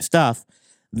technology type stuff.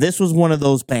 This was one of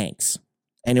those banks,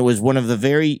 and it was one of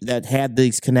the that had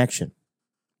these connections.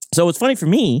 So it's funny for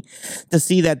me to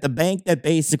see that the bank that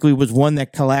basically was one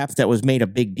that collapsed, that was made a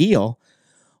big deal,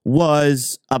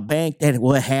 was a bank that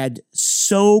had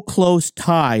so close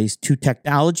ties to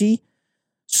technology,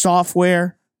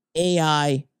 software,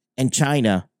 AI, and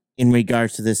China in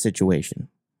regards to this situation.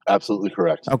 Absolutely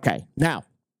correct. Okay. Now,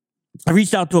 I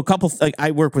reached out to a couple.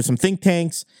 I work with some think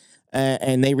tanks,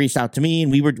 and they reached out to me,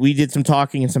 and we did some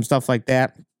talking and some stuff like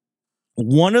that.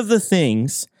 One of the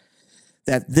things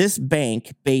that this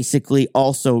bank basically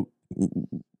also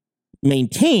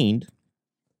maintained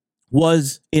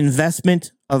was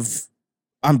investment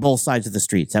on both sides of the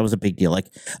streets. That was a big deal. Like,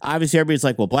 obviously everybody's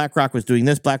like, well, BlackRock was doing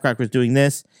this, BlackRock was doing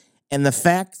this. And the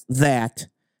fact that,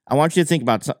 I want you to think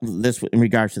about this in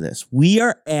regards to this. We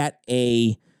are at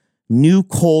a new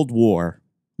Cold War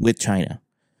with China.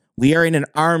 We are in an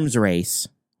arms race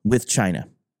with China.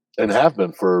 And have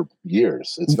been for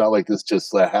years. It's not like this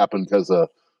just happened because of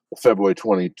February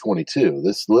 2022.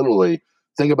 This literally,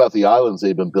 think about the islands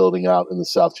they've been building out in the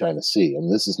South China Sea. I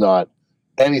mean, this is not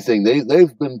anything.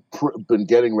 They've been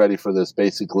getting ready for this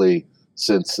basically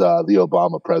since the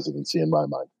Obama presidency, in my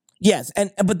mind. Yes,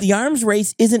 but the arms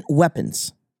race isn't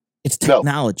weapons; it's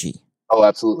technology. Oh,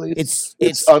 absolutely.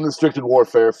 It's unrestricted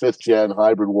warfare, 5th gen,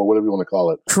 hybrid war, whatever you want to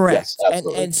call it. Correct. Yes,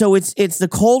 and so it's the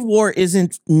Cold War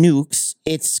isn't nukes,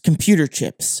 it's computer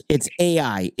chips, it's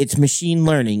AI, it's machine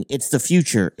learning, it's the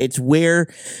future. It's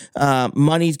where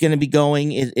money's going to be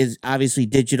going is obviously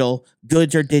digital.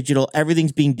 Goods are digital.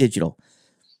 Everything's being digital.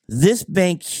 This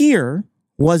bank here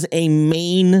was a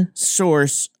main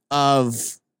source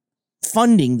of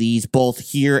funding these both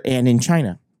here and in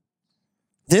China.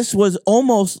 This was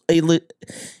almost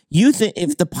you think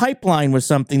if the pipeline was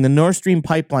something, the Nord Stream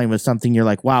pipeline was something, you're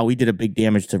like, wow, we did a big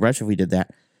damage to Russia if we did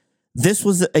that. This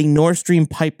was a Nord Stream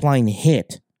pipeline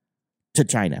hit to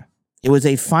China. It was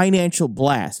a financial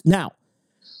blast. Now,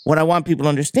 what I want people to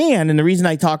understand, and the reason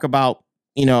I talk about,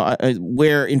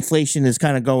 where inflation is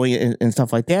kind of going and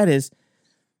stuff like that is,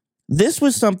 this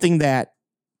was something that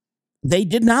they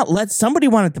did not let, somebody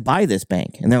wanted to buy this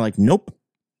bank. And they're like, nope.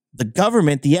 The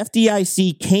government, the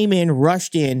FDIC came in,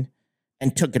 rushed in,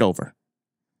 and took it over.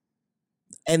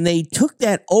 And they took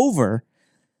that over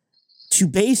to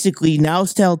basically now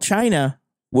tell China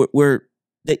where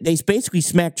they basically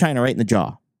smacked China right in the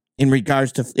jaw in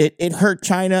regards to it. It hurt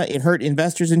China. It hurt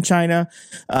investors in China.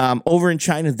 Over in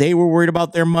China, they were worried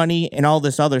about their money and all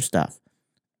this other stuff.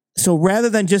 So rather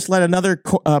than just let another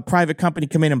private company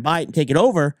come in and buy it and take it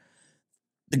over,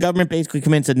 the government basically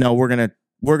came in and said, no, we're going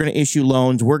to issue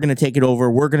loans. We're going to take it over.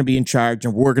 We're going to be in charge,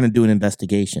 and we're going to do an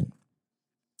investigation.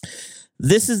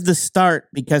 This is the start,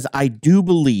 because I do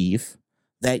believe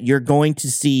that you're going to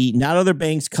see not other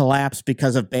banks collapse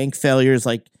because of bank failures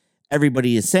like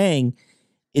everybody is saying,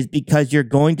 is because you're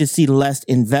going to see less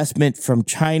investment from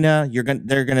China.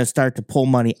 They're going to start to pull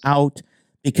money out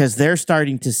because they're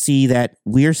starting to see that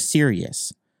we're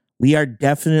serious. We are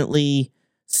definitely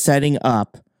setting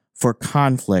up for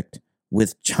conflict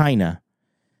with China,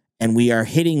 and we are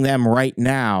hitting them right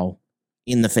now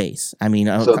in the face. I mean,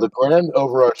 so the grand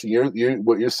overarching,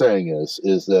 what you're saying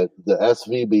is that the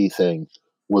SVB thing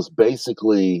was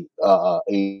basically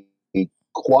a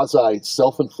quasi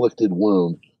self-inflicted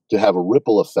wound to have a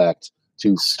ripple effect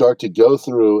to start to go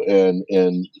through and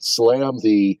slam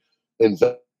the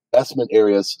investment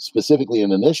areas specifically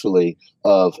and initially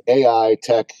of AI,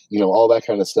 tech, all that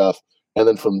kind of stuff. And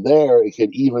then from there, it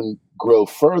could even grow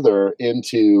further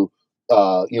into,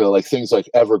 like things like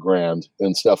Evergrande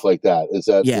and stuff like that. Is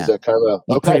that kind of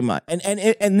okay? Pretty much.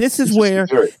 And this is where,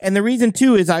 and the reason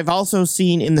too is I've also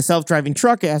seen in the self-driving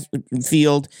truck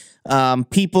field,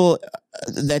 people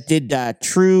that did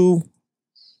True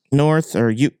North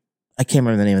I can't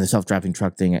remember the name of the self-driving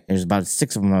truck thing. There's about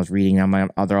 6 of them I was reading.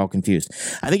 Now they're all confused.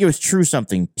 I think it was True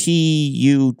something,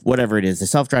 TU, whatever it is, the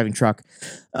self-driving truck.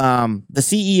 The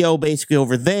CEO basically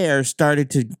over there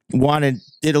did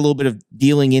a little bit of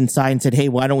dealing inside and said, hey,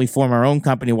 why don't we form our own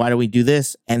company? Why don't we do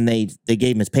this? And they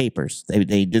gave him his papers.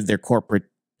 They did their corporate,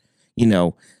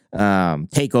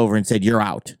 takeover and said, you're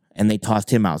out. And they tossed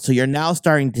him out. So you're now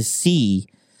starting to see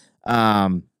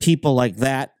people like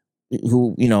that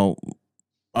who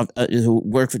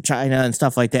work for China and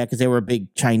stuff like that, because they were a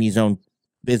big Chinese-owned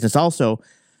business also,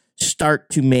 start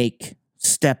to make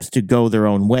steps to go their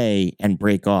own way and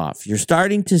break off. You're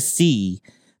starting to see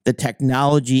the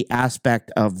technology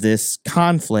aspect of this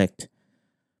conflict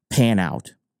pan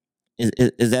out.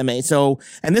 Is that made? So,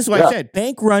 and this is why I said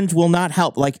bank runs will not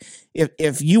help. Like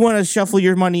if you want to shuffle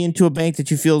your money into a bank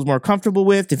that you feel is more comfortable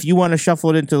with, if you want to shuffle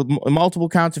it into multiple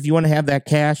accounts, if you want to have that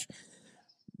cash.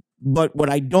 But what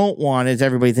I don't want is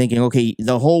everybody thinking, okay,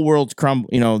 the whole world's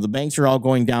the banks are all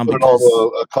going down. Put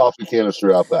all a coffee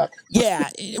canister out back. Yeah,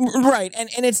 right.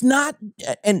 And it's not,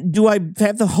 and do I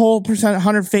have the whole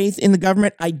 100% faith in the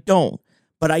government? I don't.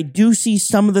 But I do see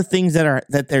some of the things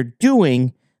that they're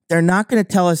doing. They're not going to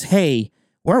tell us, hey,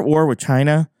 we're at war with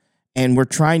China and we're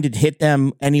trying to hit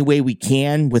them any way we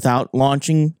can without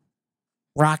launching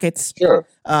rockets. Sure.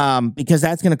 Because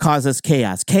that's going to cause us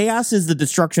chaos. Chaos is the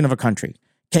destruction of a country.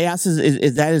 Chaos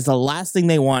is that is the last thing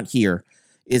they want here,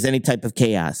 is any type of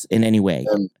chaos in any way.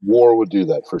 And war would do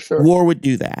that for sure. War would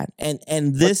do that.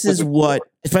 And this is what,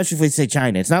 especially if we say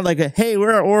China, it's not like hey,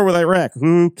 we're at war with Iraq.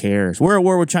 Who cares? We're at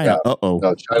war with China. Yeah.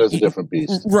 No, China's a different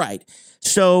beast. Right.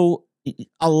 So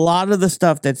a lot of the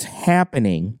stuff that's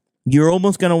happening, you're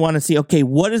almost going to want to see, okay,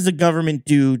 what does the government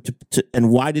do to and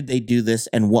why did they do this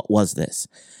and what was this?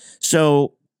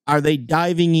 So are they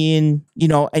diving in,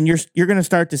 and you're going to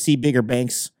start to see bigger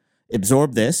banks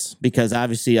absorb this, because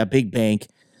obviously a big bank,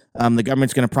 the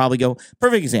government's going to probably go.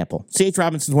 Perfect example. C.H.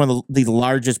 Robinson's one of the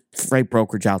largest freight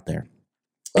brokerage out there.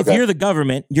 Okay. If you're the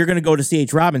government, you're going to go to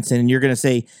C.H. Robinson and you're going to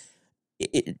say,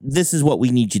 this is what we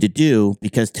need you to do,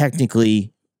 because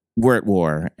technically we're at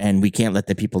war and we can't let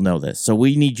the people know this. So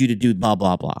we need you to do blah,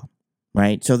 blah, blah.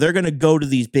 right? So they're going to go to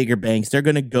these bigger banks. They're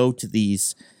going to go to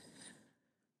these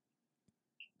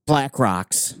Black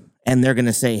Rocks, and they're going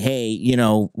to say, hey, you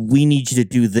know, we need you to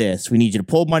do this. We need you to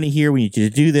pull money here. We need you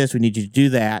to do this. We need you to do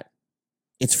that.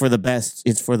 It's for the best.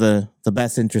 It's for the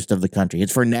best interest of the country.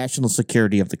 It's for national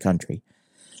security of the country.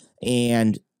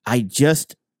 And I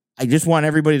just want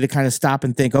everybody to kind of stop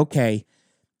and think, okay,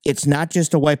 it's not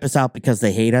just to wipe us out because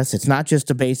they hate us. It's not just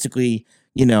to basically,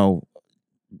 you know,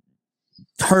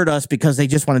 hurt us because they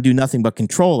just want to do nothing but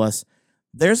control us.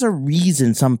 There's a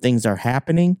reason some things are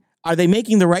happening. Are they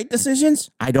making the right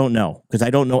decisions? I don't know, because I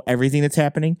don't know everything that's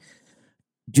happening.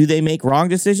 Do they make wrong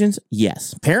decisions?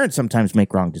 Yes. Parents sometimes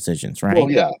make wrong decisions, right? Well,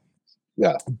 yeah.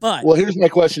 But well, here's my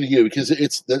question to you, because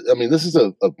this is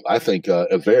I think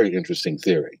a very interesting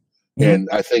theory, and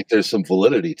I think there's some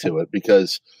validity to it,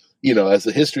 because, you know, as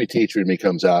the history teacher in me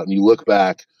comes out and you look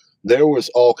back, there was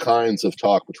all kinds of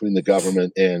talk between the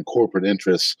government and corporate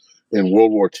interests in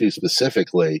World War II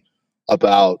specifically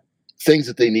about things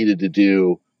that they needed to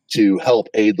do to help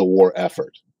aid the war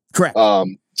effort. Correct.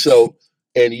 So,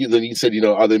 and then you said, you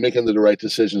know, are they making the right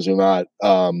decisions or not?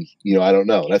 You know, I don't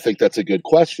know. And I think that's a good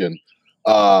question.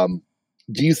 Do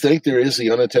you think there is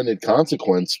the unintended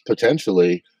consequence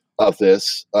potentially of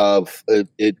this, of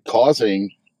it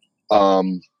causing a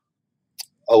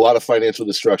lot of financial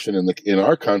destruction in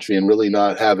our country, and really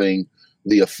not having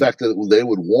the effect that they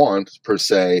would want per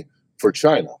se for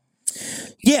China?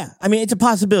 Yeah, I mean, it's a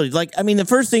possibility. Like, I mean, the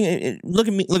first thing, look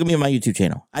at me on my YouTube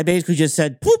channel. I basically just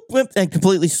said, whoop, whoop, and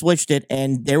completely switched it,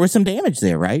 and there was some damage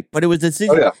there, right? But it was a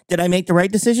decision. Oh, yeah. Did I make the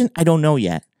right decision? I don't know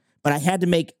yet, but I had to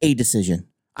make a decision.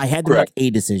 Correct. Make a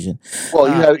decision. Well,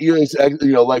 you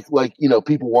know, like you know,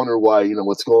 people wonder why, you know,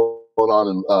 what's going on,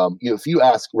 and you know, if you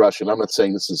ask Russia, and I'm not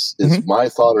saying this is my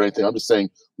thought or anything, I'm just saying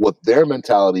what their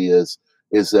mentality is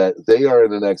that they are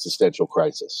in an existential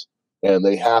crisis, and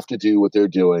they have to do what they're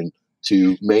doing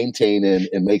to maintain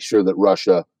and make sure that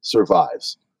Russia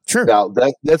survives. Sure. Now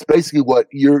that's basically what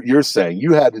you're saying.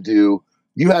 You had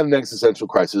an existential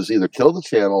crisis, either kill the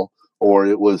channel or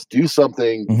it was do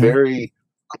something very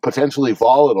potentially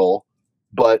volatile,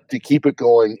 but to keep it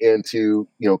going and to,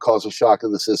 you know, cause a shock to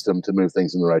the system to move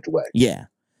things in the right way. Yeah.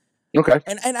 Okay.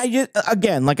 And I just,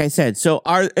 again, like I said, so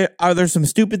are there some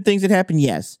stupid things that happen?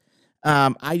 Yes.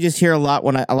 I just hear a lot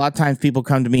of times people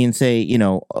come to me and say, you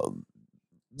know,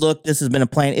 look, this has been a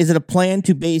plan. Is it a plan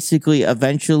to basically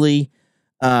eventually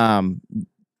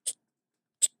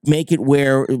make it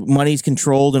where money's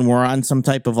controlled and we're on some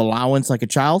type of allowance like a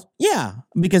child? Yeah,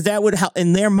 because that would help.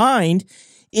 In their mind,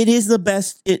 it is the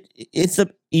best.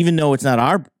 Even though it's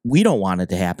not we don't want it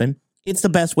to happen. It's the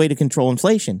best way to control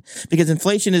inflation, because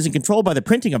inflation isn't controlled by the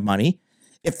printing of money.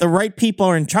 If the right people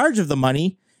are in charge of the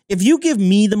money, if you give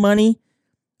me the money,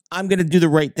 I'm going to do the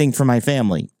right thing for my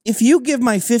family. If you give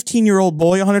my 15-year-old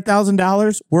boy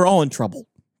 $100,000, we're all in trouble.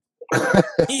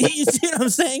 You see what I'm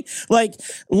saying? Like,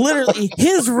 literally,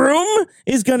 his room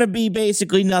is going to be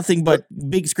basically nothing but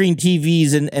big screen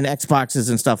TVs and Xboxes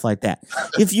and stuff like that.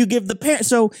 If you give the parent,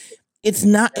 so it's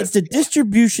the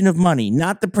distribution of money,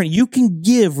 not the print. You can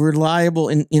give reliable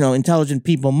and, you know, intelligent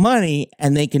people money,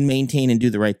 and they can maintain and do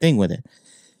the right thing with it.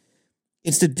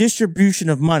 It's the distribution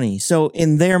of money. So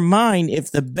in their mind,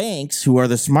 if the banks, who are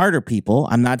the smarter people,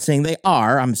 I'm not saying they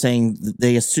are, I'm saying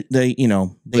they assume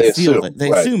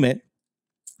it.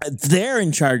 They're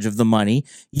in charge of the money.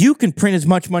 You can print as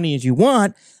much money as you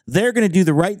want. They're going to do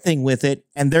the right thing with it,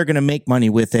 and they're going to make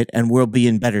money with it, and we'll be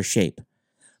in better shape.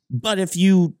 But if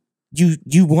you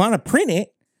want to print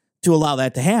it to allow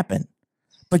that to happen,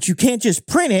 but you can't just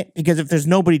print it, because if there's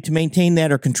nobody to maintain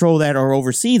that or control that or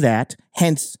oversee that,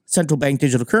 hence central bank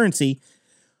digital currency,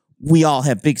 we all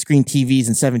have big screen TVs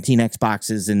and 17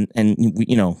 Xboxes and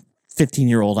you know,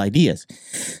 15-year-old ideas.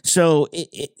 So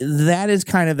that is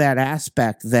kind of that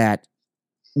aspect that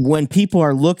when people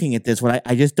are looking at this,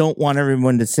 I just don't want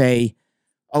everyone to say,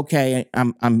 okay,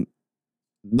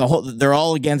 they're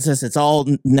all against us. It's all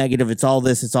negative. It's all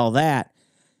this. It's all that.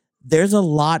 There's a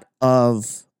lot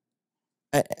of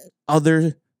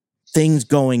other things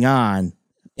going on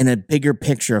in a bigger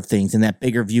picture of things, in that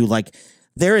bigger view. Like,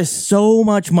 there is so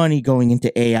much money going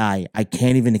into AI, I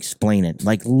can't even explain it.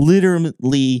 Like,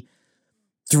 literally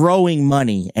throwing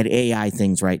money at AI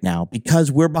things right now,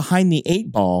 because we're behind the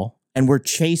 8 ball and we're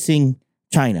chasing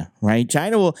China, right?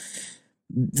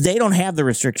 They don't have the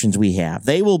restrictions we have.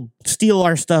 They will steal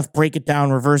our stuff, break it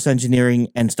down, reverse engineering,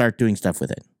 and start doing stuff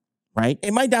with it, right?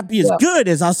 It might not be as good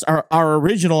as our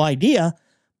original idea,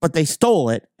 but they stole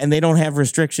it, and they don't have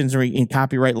restrictions or in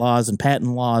copyright laws and patent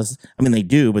laws. I mean, they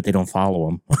do, but they don't follow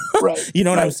them. Right. You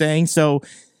know what I'm saying? So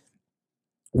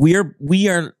we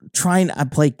are trying to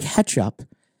play catch up,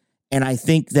 And I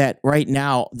think that right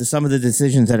now, some of the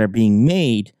decisions that are being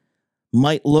made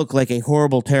might look like a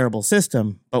horrible, terrible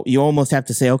system, but you almost have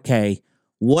to say, okay,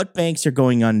 what banks are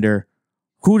going under?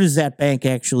 Who does that bank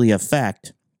actually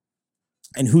affect?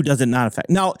 And who does it not affect?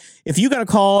 Now, if you got a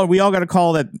call, or we all got a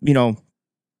call that,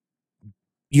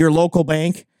 your local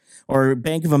bank or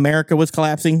Bank of America was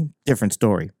collapsing, different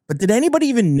story. But did anybody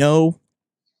even know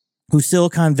who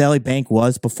Silicon Valley Bank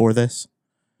was before this?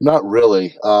 Not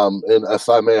really. And if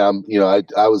I may,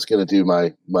 I was going to do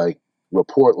my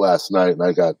report last night, and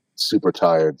I got super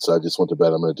tired, so I just went to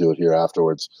bed. I'm going to do it here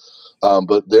afterwards.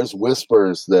 But there's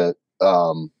whispers that,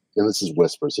 and this is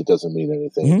whispers. It doesn't mean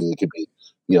anything. Mm-hmm. It could be,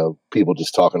 people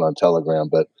just talking on Telegram,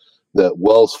 but that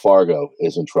Wells Fargo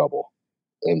is in trouble,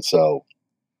 and so.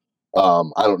 I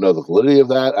don't know the validity of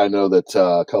that. I know that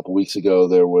a couple weeks ago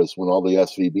when all the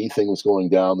SVB thing was going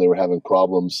down, they were having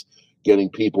problems getting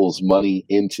people's money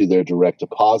into their direct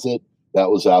deposit. That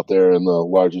was out there in the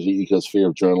larger ecosphere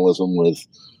of journalism with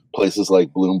places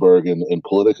like Bloomberg and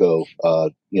Politico,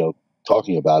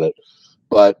 talking about it.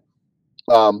 But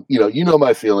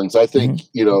my feelings. I think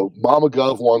Mama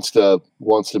Gov wants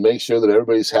to make sure that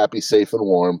everybody's happy, safe, and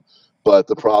warm. But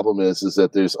the problem is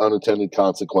that there's unintended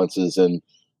consequences, and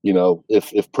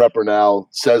if PrepperNow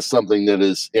says something that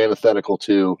is antithetical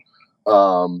to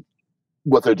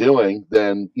what they're doing,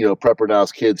 then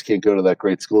PrepperNow's kids can't go to that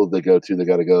great school that they go to. They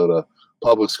got to go to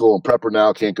public school, and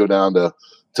PrepperNow can't go down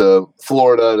to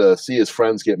Florida to see his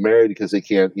friends get married because they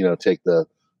can't take the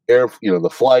the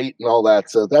flight and all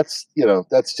that. So that's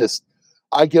just,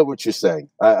 I get what you're saying.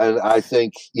 I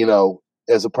think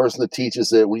as a person that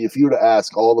teaches it, if you were to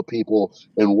ask all the people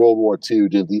in World War II,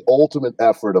 did the ultimate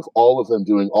effort of all of them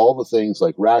doing all the things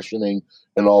like rationing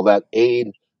and all that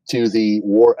aid to the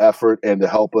war effort and to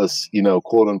help us,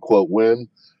 quote unquote, win?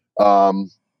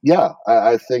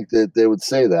 I think that they would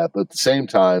say that. But at the same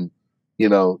time,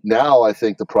 now I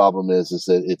think the problem is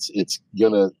that it's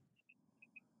gonna.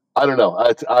 I don't know.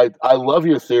 I love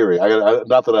your theory.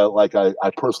 Not that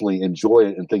I personally enjoy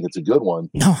it and think it's a good one.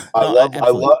 No,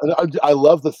 I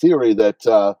love the theory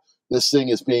that this thing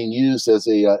is being used as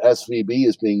a SVB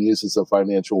is being used as a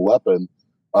financial weapon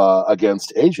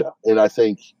against Asia. And I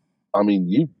think,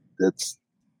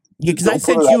 because I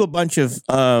sent you a bunch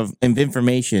of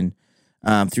information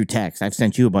through text. I've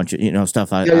sent you a bunch of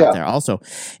stuff out there also.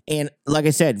 And like I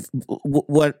said,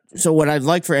 what I'd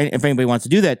like if anybody wants to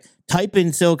do that, type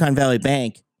in Silicon Valley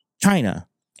Bank China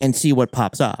and see what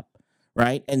pops up,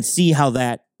 right? And see how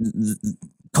that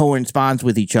corresponds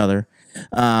with each other,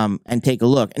 and take a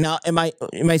look. Now, am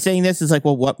I saying this is like,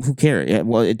 well, who cares?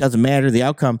 Well, it doesn't matter the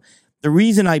outcome. The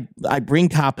reason I bring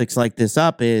topics like this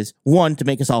up is, one, to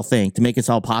make us all think, to make us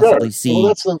all possibly see. Well,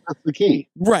 that's the key.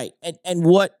 Right. And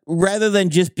rather than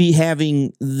just be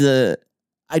having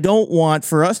I don't want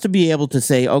for us to be able to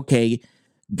say, okay,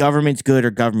 government's good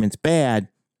or government's bad.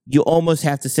 You almost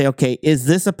have to say, okay, is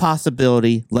this a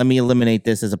possibility? Let me eliminate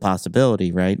this as a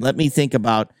possibility, right? Let me think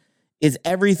about, is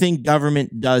everything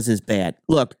government does is bad?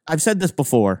 Look, I've said this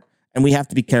before, and we have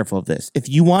to be careful of this. If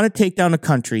you want to take down a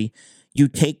country, you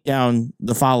take down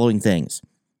the following things.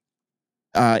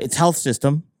 Its health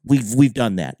system. We've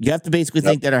done that. You have to basically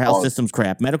think that our health system's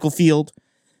crap. Medical field,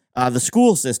 the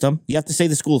school system. You have to say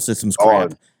the school system's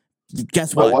crap.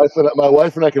 Guess what? My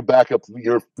wife and I can back up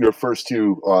your first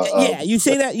two. You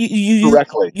say that you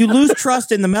directly. You lose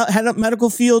trust in the medical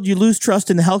field. You lose trust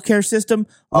in the healthcare system.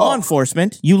 Law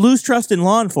enforcement. You lose trust in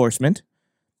law enforcement.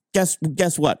 Guess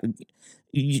what?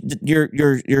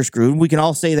 You're screwed. We can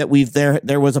all say that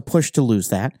there was a push to lose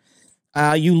that.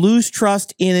 You lose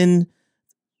trust in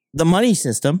the money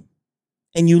system,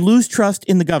 and you lose trust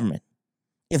in the government.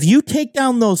 If you take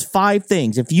down those 5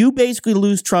 things, if you basically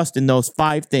lose trust in those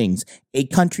 5 things, a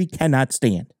country cannot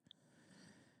stand.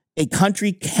 A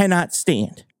country cannot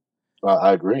stand.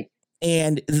 I agree.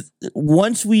 And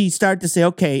once we start to say,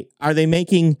 okay, are they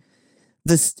making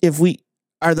this?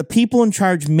 Are the people in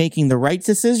charge making the right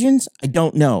decisions? I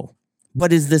don't know.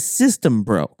 But is the system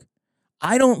broke?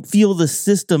 I don't feel the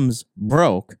system's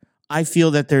broke. I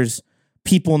feel that there's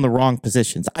people in the wrong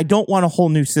positions. I don't want a whole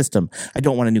new system. I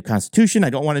don't want a new constitution. I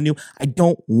don't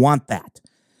want that.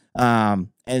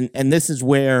 And this is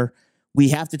where we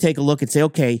have to take a look and say,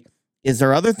 okay, is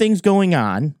there other things going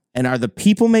on? And are the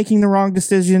people making the wrong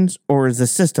decisions, or is the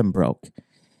system broke?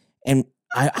 And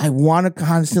I want to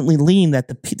constantly lean that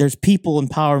there's people in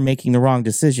power making the wrong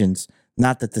decisions,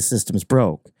 not that the system's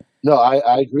broke. No,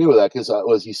 I agree with that, because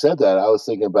as you said that, I was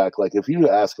thinking back, like if you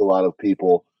ask a lot of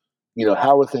people,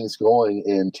 how are things going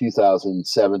in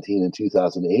 2017 and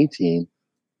 2018?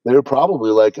 they were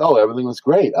probably like, "Oh, everything was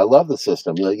great. I love the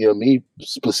system." Like, me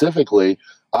specifically,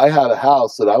 I had a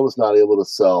house that I was not able to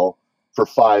sell for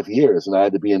 5 years, and I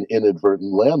had to be an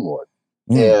inadvertent landlord.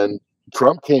 Mm. And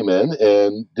Trump came in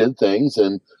and did things,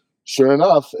 and sure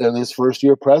enough, in his first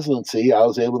year presidency, I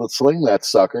was able to sling that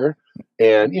sucker.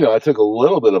 And I took a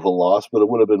little bit of a loss, but it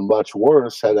would have been much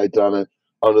worse had I done it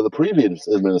under the previous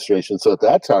administration. So at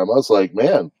that time, I was like,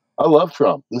 "Man, I love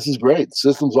Trump. This is great. The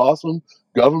system's awesome.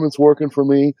 Government's working for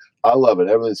me. I love it.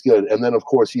 Everything's good." And then, of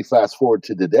course, you fast forward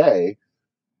to today,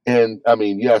 and I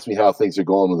mean, you ask me how things are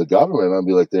going with the government, I'd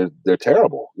be like, they're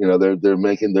terrible.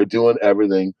 They're doing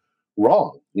everything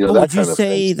wrong. But That would you kind of thing.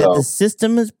 say that So the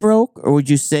system is broke, or would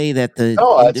you say that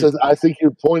no, I think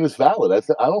your point is valid.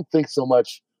 I don't think so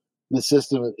much the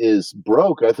system is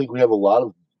broke. I think we have a lot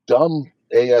of dumb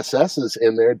ASSs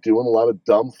in there doing a lot of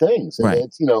dumb things. And right?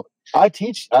 it's, I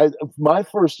teach, my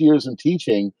first years in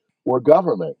teaching were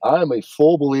government. I am a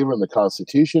full believer in the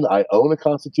Constitution. I own a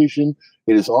Constitution.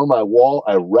 It is on my wall.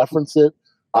 I reference it.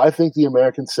 I think the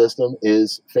American system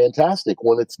is fantastic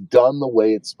when it's done the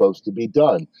way it's supposed to be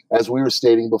done. As we were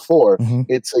stating before, Mm-hmm.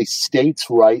 it's a states'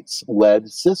 rights led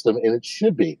system, and it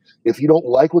should be. If you don't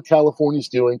like what California's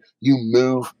doing, you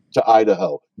move to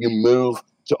Idaho, you move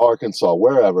to Arkansas,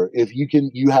 wherever. If you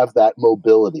can, you have that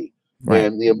mobility. Right.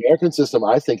 And the American system,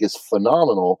 I think, is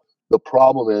phenomenal. The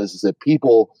problem is that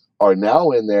people are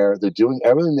now in there. They're doing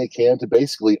everything they can to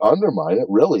basically undermine it.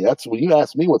 Really, that's when you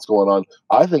ask me what's going on.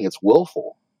 I think it's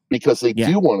willful, because they Yeah.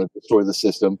 do want to destroy the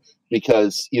system,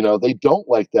 because they don't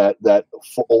like that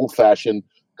old fashioned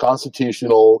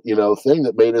constitutional thing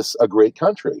that made us a great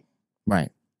country. Right.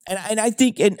 And I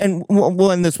think, and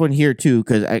we'll end this one here too,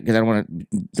 because I don't want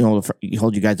to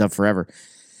hold you guys up forever.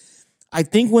 I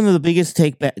think one of the biggest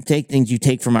take things you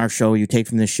take from our show, you take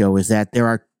from this show, is that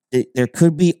there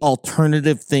could be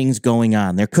alternative things going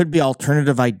on. There could be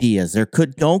alternative ideas.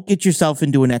 Don't get yourself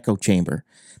into an echo chamber.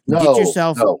 Get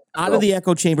yourself out of the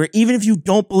echo chamber. Even if you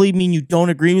don't believe me and you don't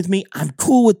agree with me, I'm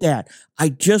cool with that. I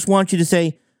just want you to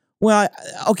say, well,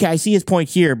 okay, I see his point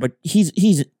here, but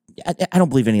I don't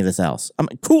believe any of this else. I'm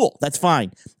cool. That's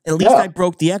fine. At least I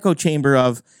broke the echo chamber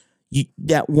of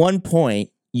that one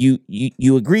point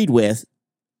you agreed with,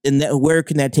 and where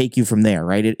can that take you from there,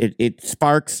 right? It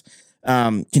sparks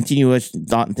continuous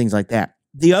thought and things like that.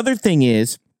 The other thing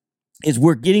is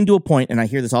we're getting to a point, and I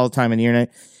hear this all the time on the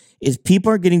internet, is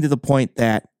people are getting to the point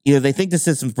that they think the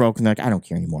system's broken. They're like, I don't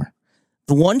care anymore.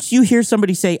 Once you hear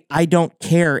somebody say, I don't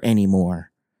care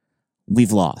anymore,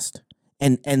 we've lost.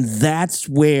 And that's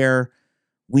where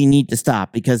we need to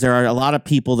stop, because there are a lot of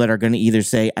people that are going to either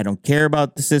say, I don't care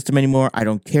about the system anymore. I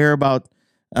don't care about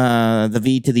the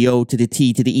V to the O to the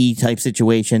T to the E type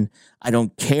situation. I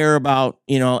don't care about,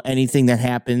 anything that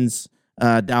happens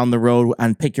down the road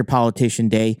on Pick Your Politician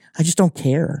Day. I just don't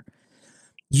care.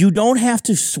 You don't have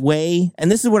to sway. And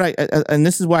this is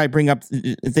why I bring up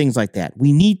things like that.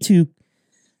 We need to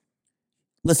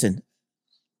listen.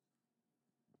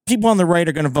 People on the right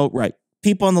are going to vote right.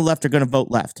 People on the left are going to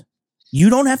vote left. You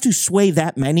don't have to sway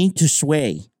that many to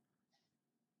sway.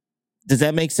 Does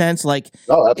that make sense? Like,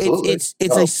 no, absolutely. It's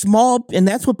a small, and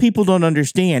that's what people don't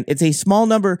understand. It's a small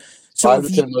number. So 5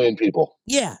 to 10 million people.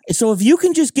 Yeah. So if you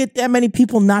can just get that many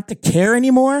people not to care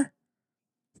anymore,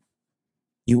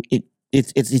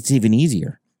 it's even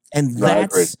easier. And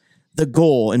that's the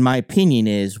goal, in my opinion,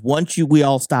 is once we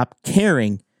all stop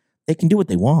caring, they can do what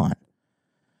they want.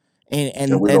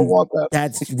 And we don't want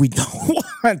that. We don't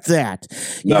want that.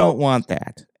 You don't want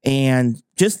that. And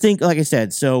just think, like I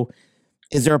said, so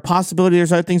is there a possibility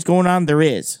there's other things going on? There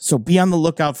is. So be on the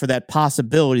lookout for that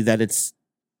possibility that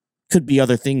could be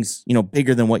other things,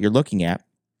 bigger than what you're looking at.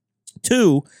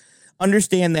 2,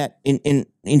 understand that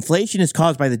inflation is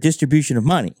caused by the distribution of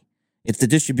money. It's the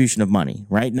distribution of money,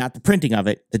 right? Not the printing of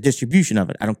it, the distribution of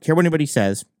it. I don't care what anybody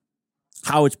says,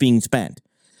 how it's being spent.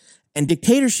 And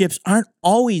dictatorships aren't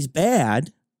always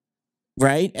bad,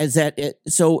 right?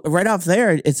 So right off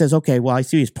there, it says, okay, well, I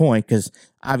see his point, because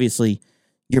obviously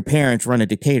your parents run a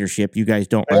dictatorship. You guys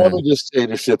don't. Government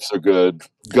dictatorships are good.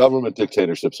 Government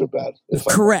dictatorships are bad.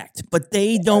 Correct, but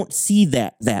they don't see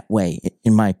that way,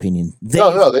 in my opinion. They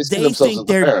see themselves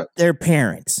as they're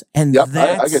parents, and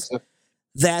I get you.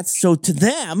 That's so to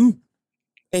them,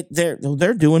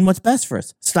 they're doing what's best for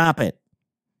us. Stop it,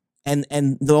 and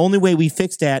the only way we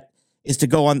fix that is to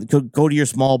go to your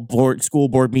small school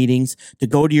board meetings, to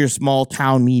go to your small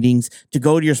town meetings, to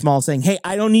go to your small saying, hey,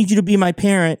 I don't need you to be my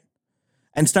parent,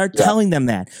 and start telling them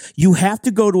that. You have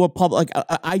to go to a public,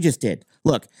 I just did.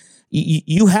 Look,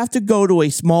 you have to go to a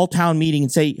small town meeting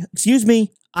and say, excuse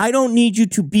me, I don't need you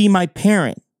to be my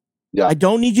parent. Yeah. I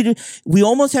don't need you to. We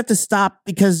almost have to stop,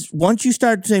 because once you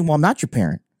start saying, well, I'm not your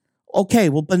parent. Okay,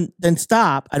 well, then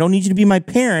stop. I don't need you to be my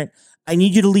parent. I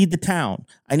need you to lead the town.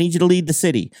 I need you to lead the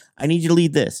city. I need you to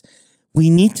lead this. We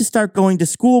need to start going to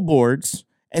school boards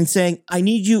and saying, I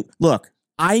need you. Look,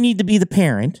 I need to be the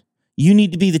parent. You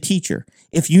need to be the teacher.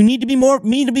 If you need to be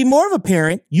me to be more of a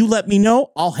parent, you let me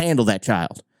know. I'll handle that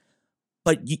child.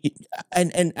 But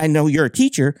and I know you're a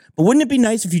teacher, but wouldn't it be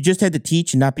nice if you just had to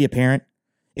teach and not be a parent?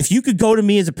 If you could go to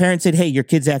me as a parent and said, hey, your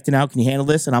kid's acting out, can you handle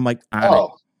this? And I'm like,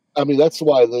 I mean, that's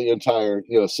why the entire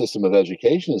system of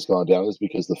education has gone down, is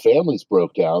because the families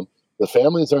broke down. The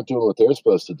families aren't doing what they're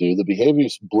supposed to do. The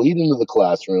behaviors bleed into the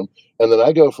classroom. And then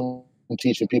I go from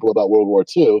teaching people about World War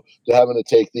II to having to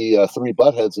take the three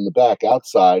buttheads in the back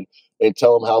outside and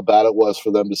tell them how bad it was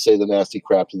for them to say the nasty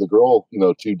crap to the girl,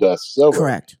 2 desks over.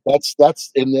 Correct.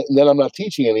 And then I'm not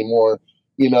teaching anymore.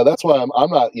 That's why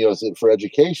I'm not, for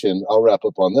education, I'll wrap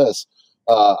up on this.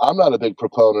 I'm not a big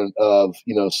proponent of,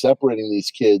 separating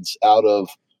these kids out of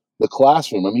the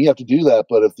classroom. I mean, you have to do that,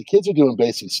 but if the kids are doing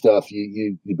basic stuff,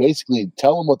 you basically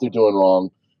tell them what they're doing wrong,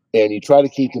 and you try to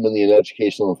keep them in the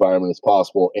educational environment as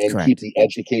possible, and Correct. keep the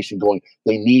education going.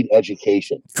 They need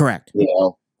education. Correct.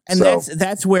 And so,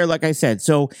 that's where, like I said,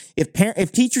 so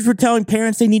if teachers were telling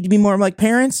parents they need to be more like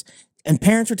parents, and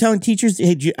parents were telling teachers,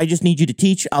 hey, I just need you to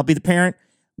teach, I'll be the parent,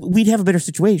 we'd have a better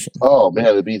situation. Oh man,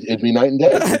 it'd be night and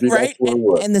day. Right?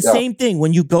 And the same thing,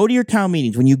 when you go to your town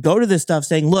meetings, when you go to this stuff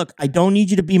saying, look, I don't need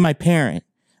you to be my parent.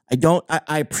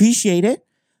 I appreciate it,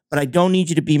 but I don't need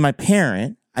you to be my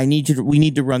parent. we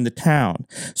need to run the town.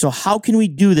 So how can we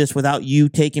do this without you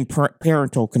taking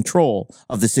parental control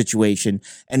of the situation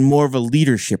and more of a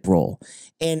leadership role?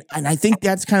 And I think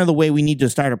that's kind of the way we need to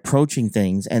start approaching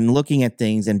things and looking at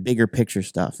things and bigger picture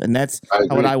stuff. And that's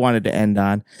what I wanted to end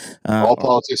on. All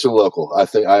politics are local. I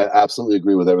think I absolutely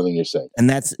agree with everything you're saying. And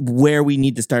that's where we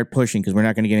need to start pushing, because we're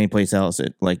not going to get anyplace else.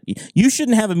 You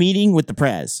shouldn't have a meeting with the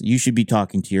press. You should be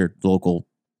talking to your local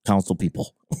council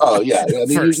people. Oh yeah, I mean,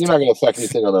 you're not going to affect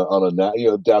anything down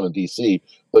in DC,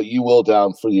 but you will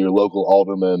down for your local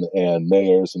aldermen and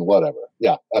mayors and whatever.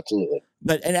 Yeah, absolutely.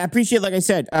 And I appreciate, like I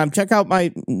said, check out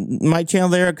my channel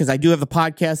there, because I do have the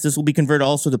podcast. This will be converted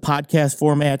also to podcast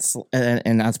formats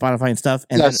and on Spotify and stuff.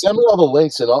 And send me all the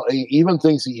links and even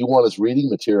things that you want as reading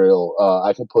material.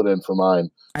 I can put in for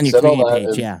mine on your creating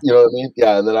page. Yeah, you know what I mean.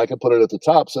 Yeah, and then I can put it at the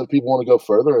top. So if people want to go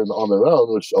further and on their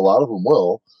own, which a lot of them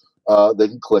will. They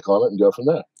can click on it and go from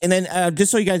there. And then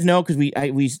just so you guys know, because we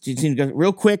need to go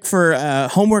real quick for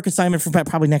homework assignment for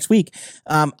probably next week.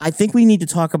 I think we need to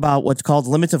talk about what's called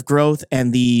limits of growth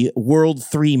and the World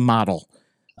 3 model.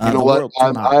 You know what?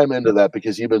 I'm into that,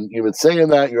 because you've been saying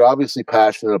that. You're obviously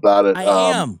passionate about it. I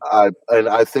am.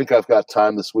 I think I've got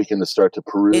time this weekend to start to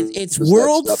peruse. It's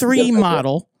World 3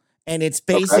 model. And it's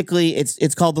basically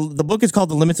it's called the book is called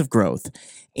The Limits of Growth,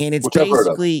 and it's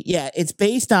basically it's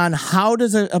based on how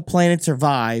does a planet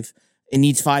survive. It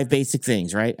needs 5 basic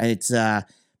things, right? It's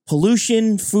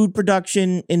pollution, food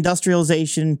production,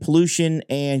 industrialization, pollution,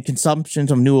 and consumption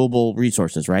of renewable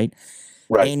resources, right?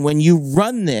 Right. And when you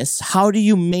run this, how do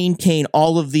you maintain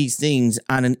all of these things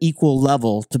on an equal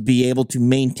level to be able to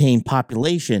maintain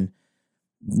population?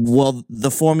 Well, the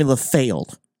formula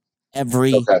failed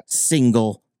every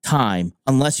single time,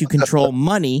 unless you control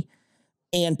money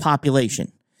and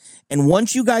population. And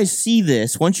once you guys see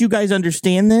this, once you guys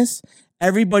understand this,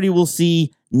 everybody will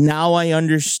see, now I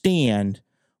understand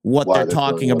what they're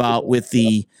talking about with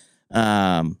the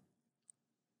the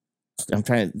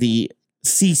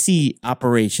CC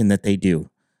operation that they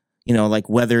do, like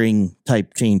weathering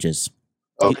type changes.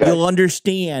 Okay. You'll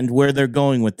understand where they're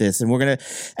going with this, and we're gonna.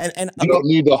 And you don't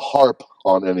need to harp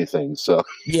on anything. So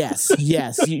yes.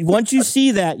 Once you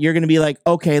see that, you're gonna be like,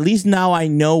 okay, at least now I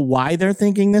know why they're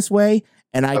thinking this way,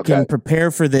 and I can prepare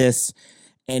for this.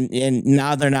 And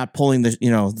now they're not pulling the.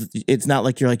 It's not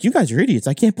like you're like, you guys are idiots.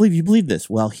 I can't believe you believe this.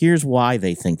 Well, here's why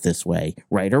they think this way,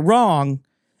 right or wrong.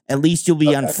 At least you'll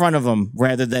be in front of them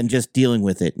rather than just dealing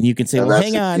with it. And you can say, well,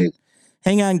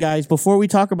 hang on, guys, before we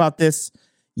talk about this.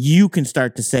 You can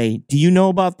start to say, do you know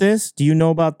about this? Do you know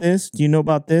about this? Do you know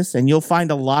about this? And you'll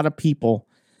find a lot of people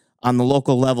on the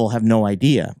local level have no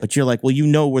idea. But you're like, well, you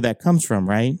know where that comes from,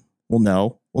 right? Well,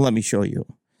 no. Well, let me show you.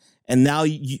 And now,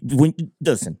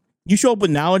 listen, you show up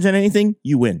with knowledge on anything,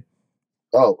 you win.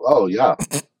 Oh yeah.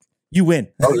 You win.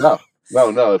 Oh, yeah.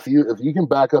 No. If you can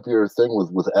back up your thing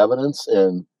with evidence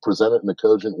and present it in a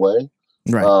cogent way,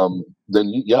 right? Then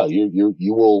you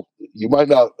might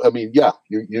not. I mean, you're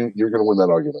going to win that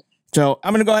argument. So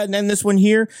I'm going to go ahead and end this one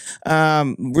here.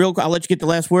 I'll let you get the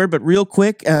last word, but real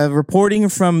quick, reporting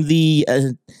from the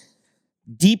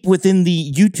deep within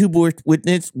the YouTube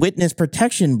witness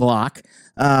protection block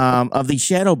of the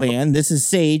shadow ban. This is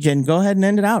Sage, and go ahead and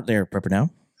end it out there, PrepperNow.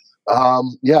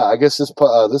 Yeah, I guess this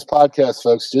podcast,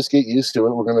 folks, just get used to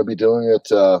it. We're going to be doing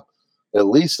it at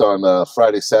least on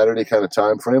Friday, Saturday kind of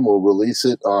time frame. We'll release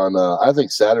it on, I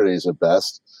think Saturdays are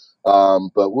best.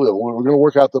 But we're going to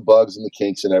work out the bugs and the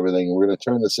kinks and everything. We're going to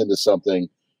turn this into something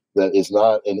that is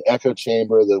not an echo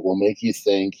chamber, that will make you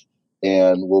think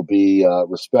and will be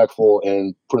respectful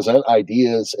and present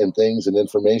ideas and things and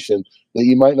information that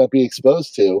you might not be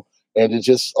exposed to. And it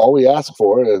just, all we ask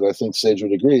for, and I think Sage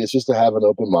would agree, is just to have an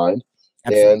open mind.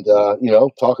 Absolutely.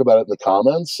 And, talk about it in the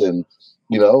comments and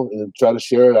try to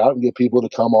share it out and get people to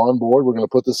come on board. We're going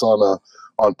to put this on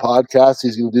podcast.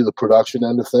 He's going to do the production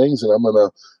end of things, and I'm going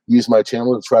to use my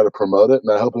channel to try to promote it.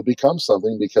 And I hope it becomes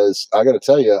something, because I got to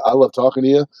tell you, I love talking to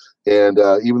you. And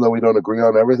even though we don't agree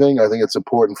on everything, I think it's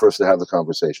important for us to have the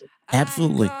conversation.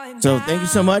 Absolutely. So thank you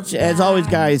so much. As always,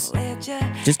 guys,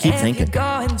 just keep thinking.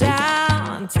 Going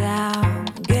downtown,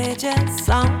 get you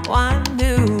someone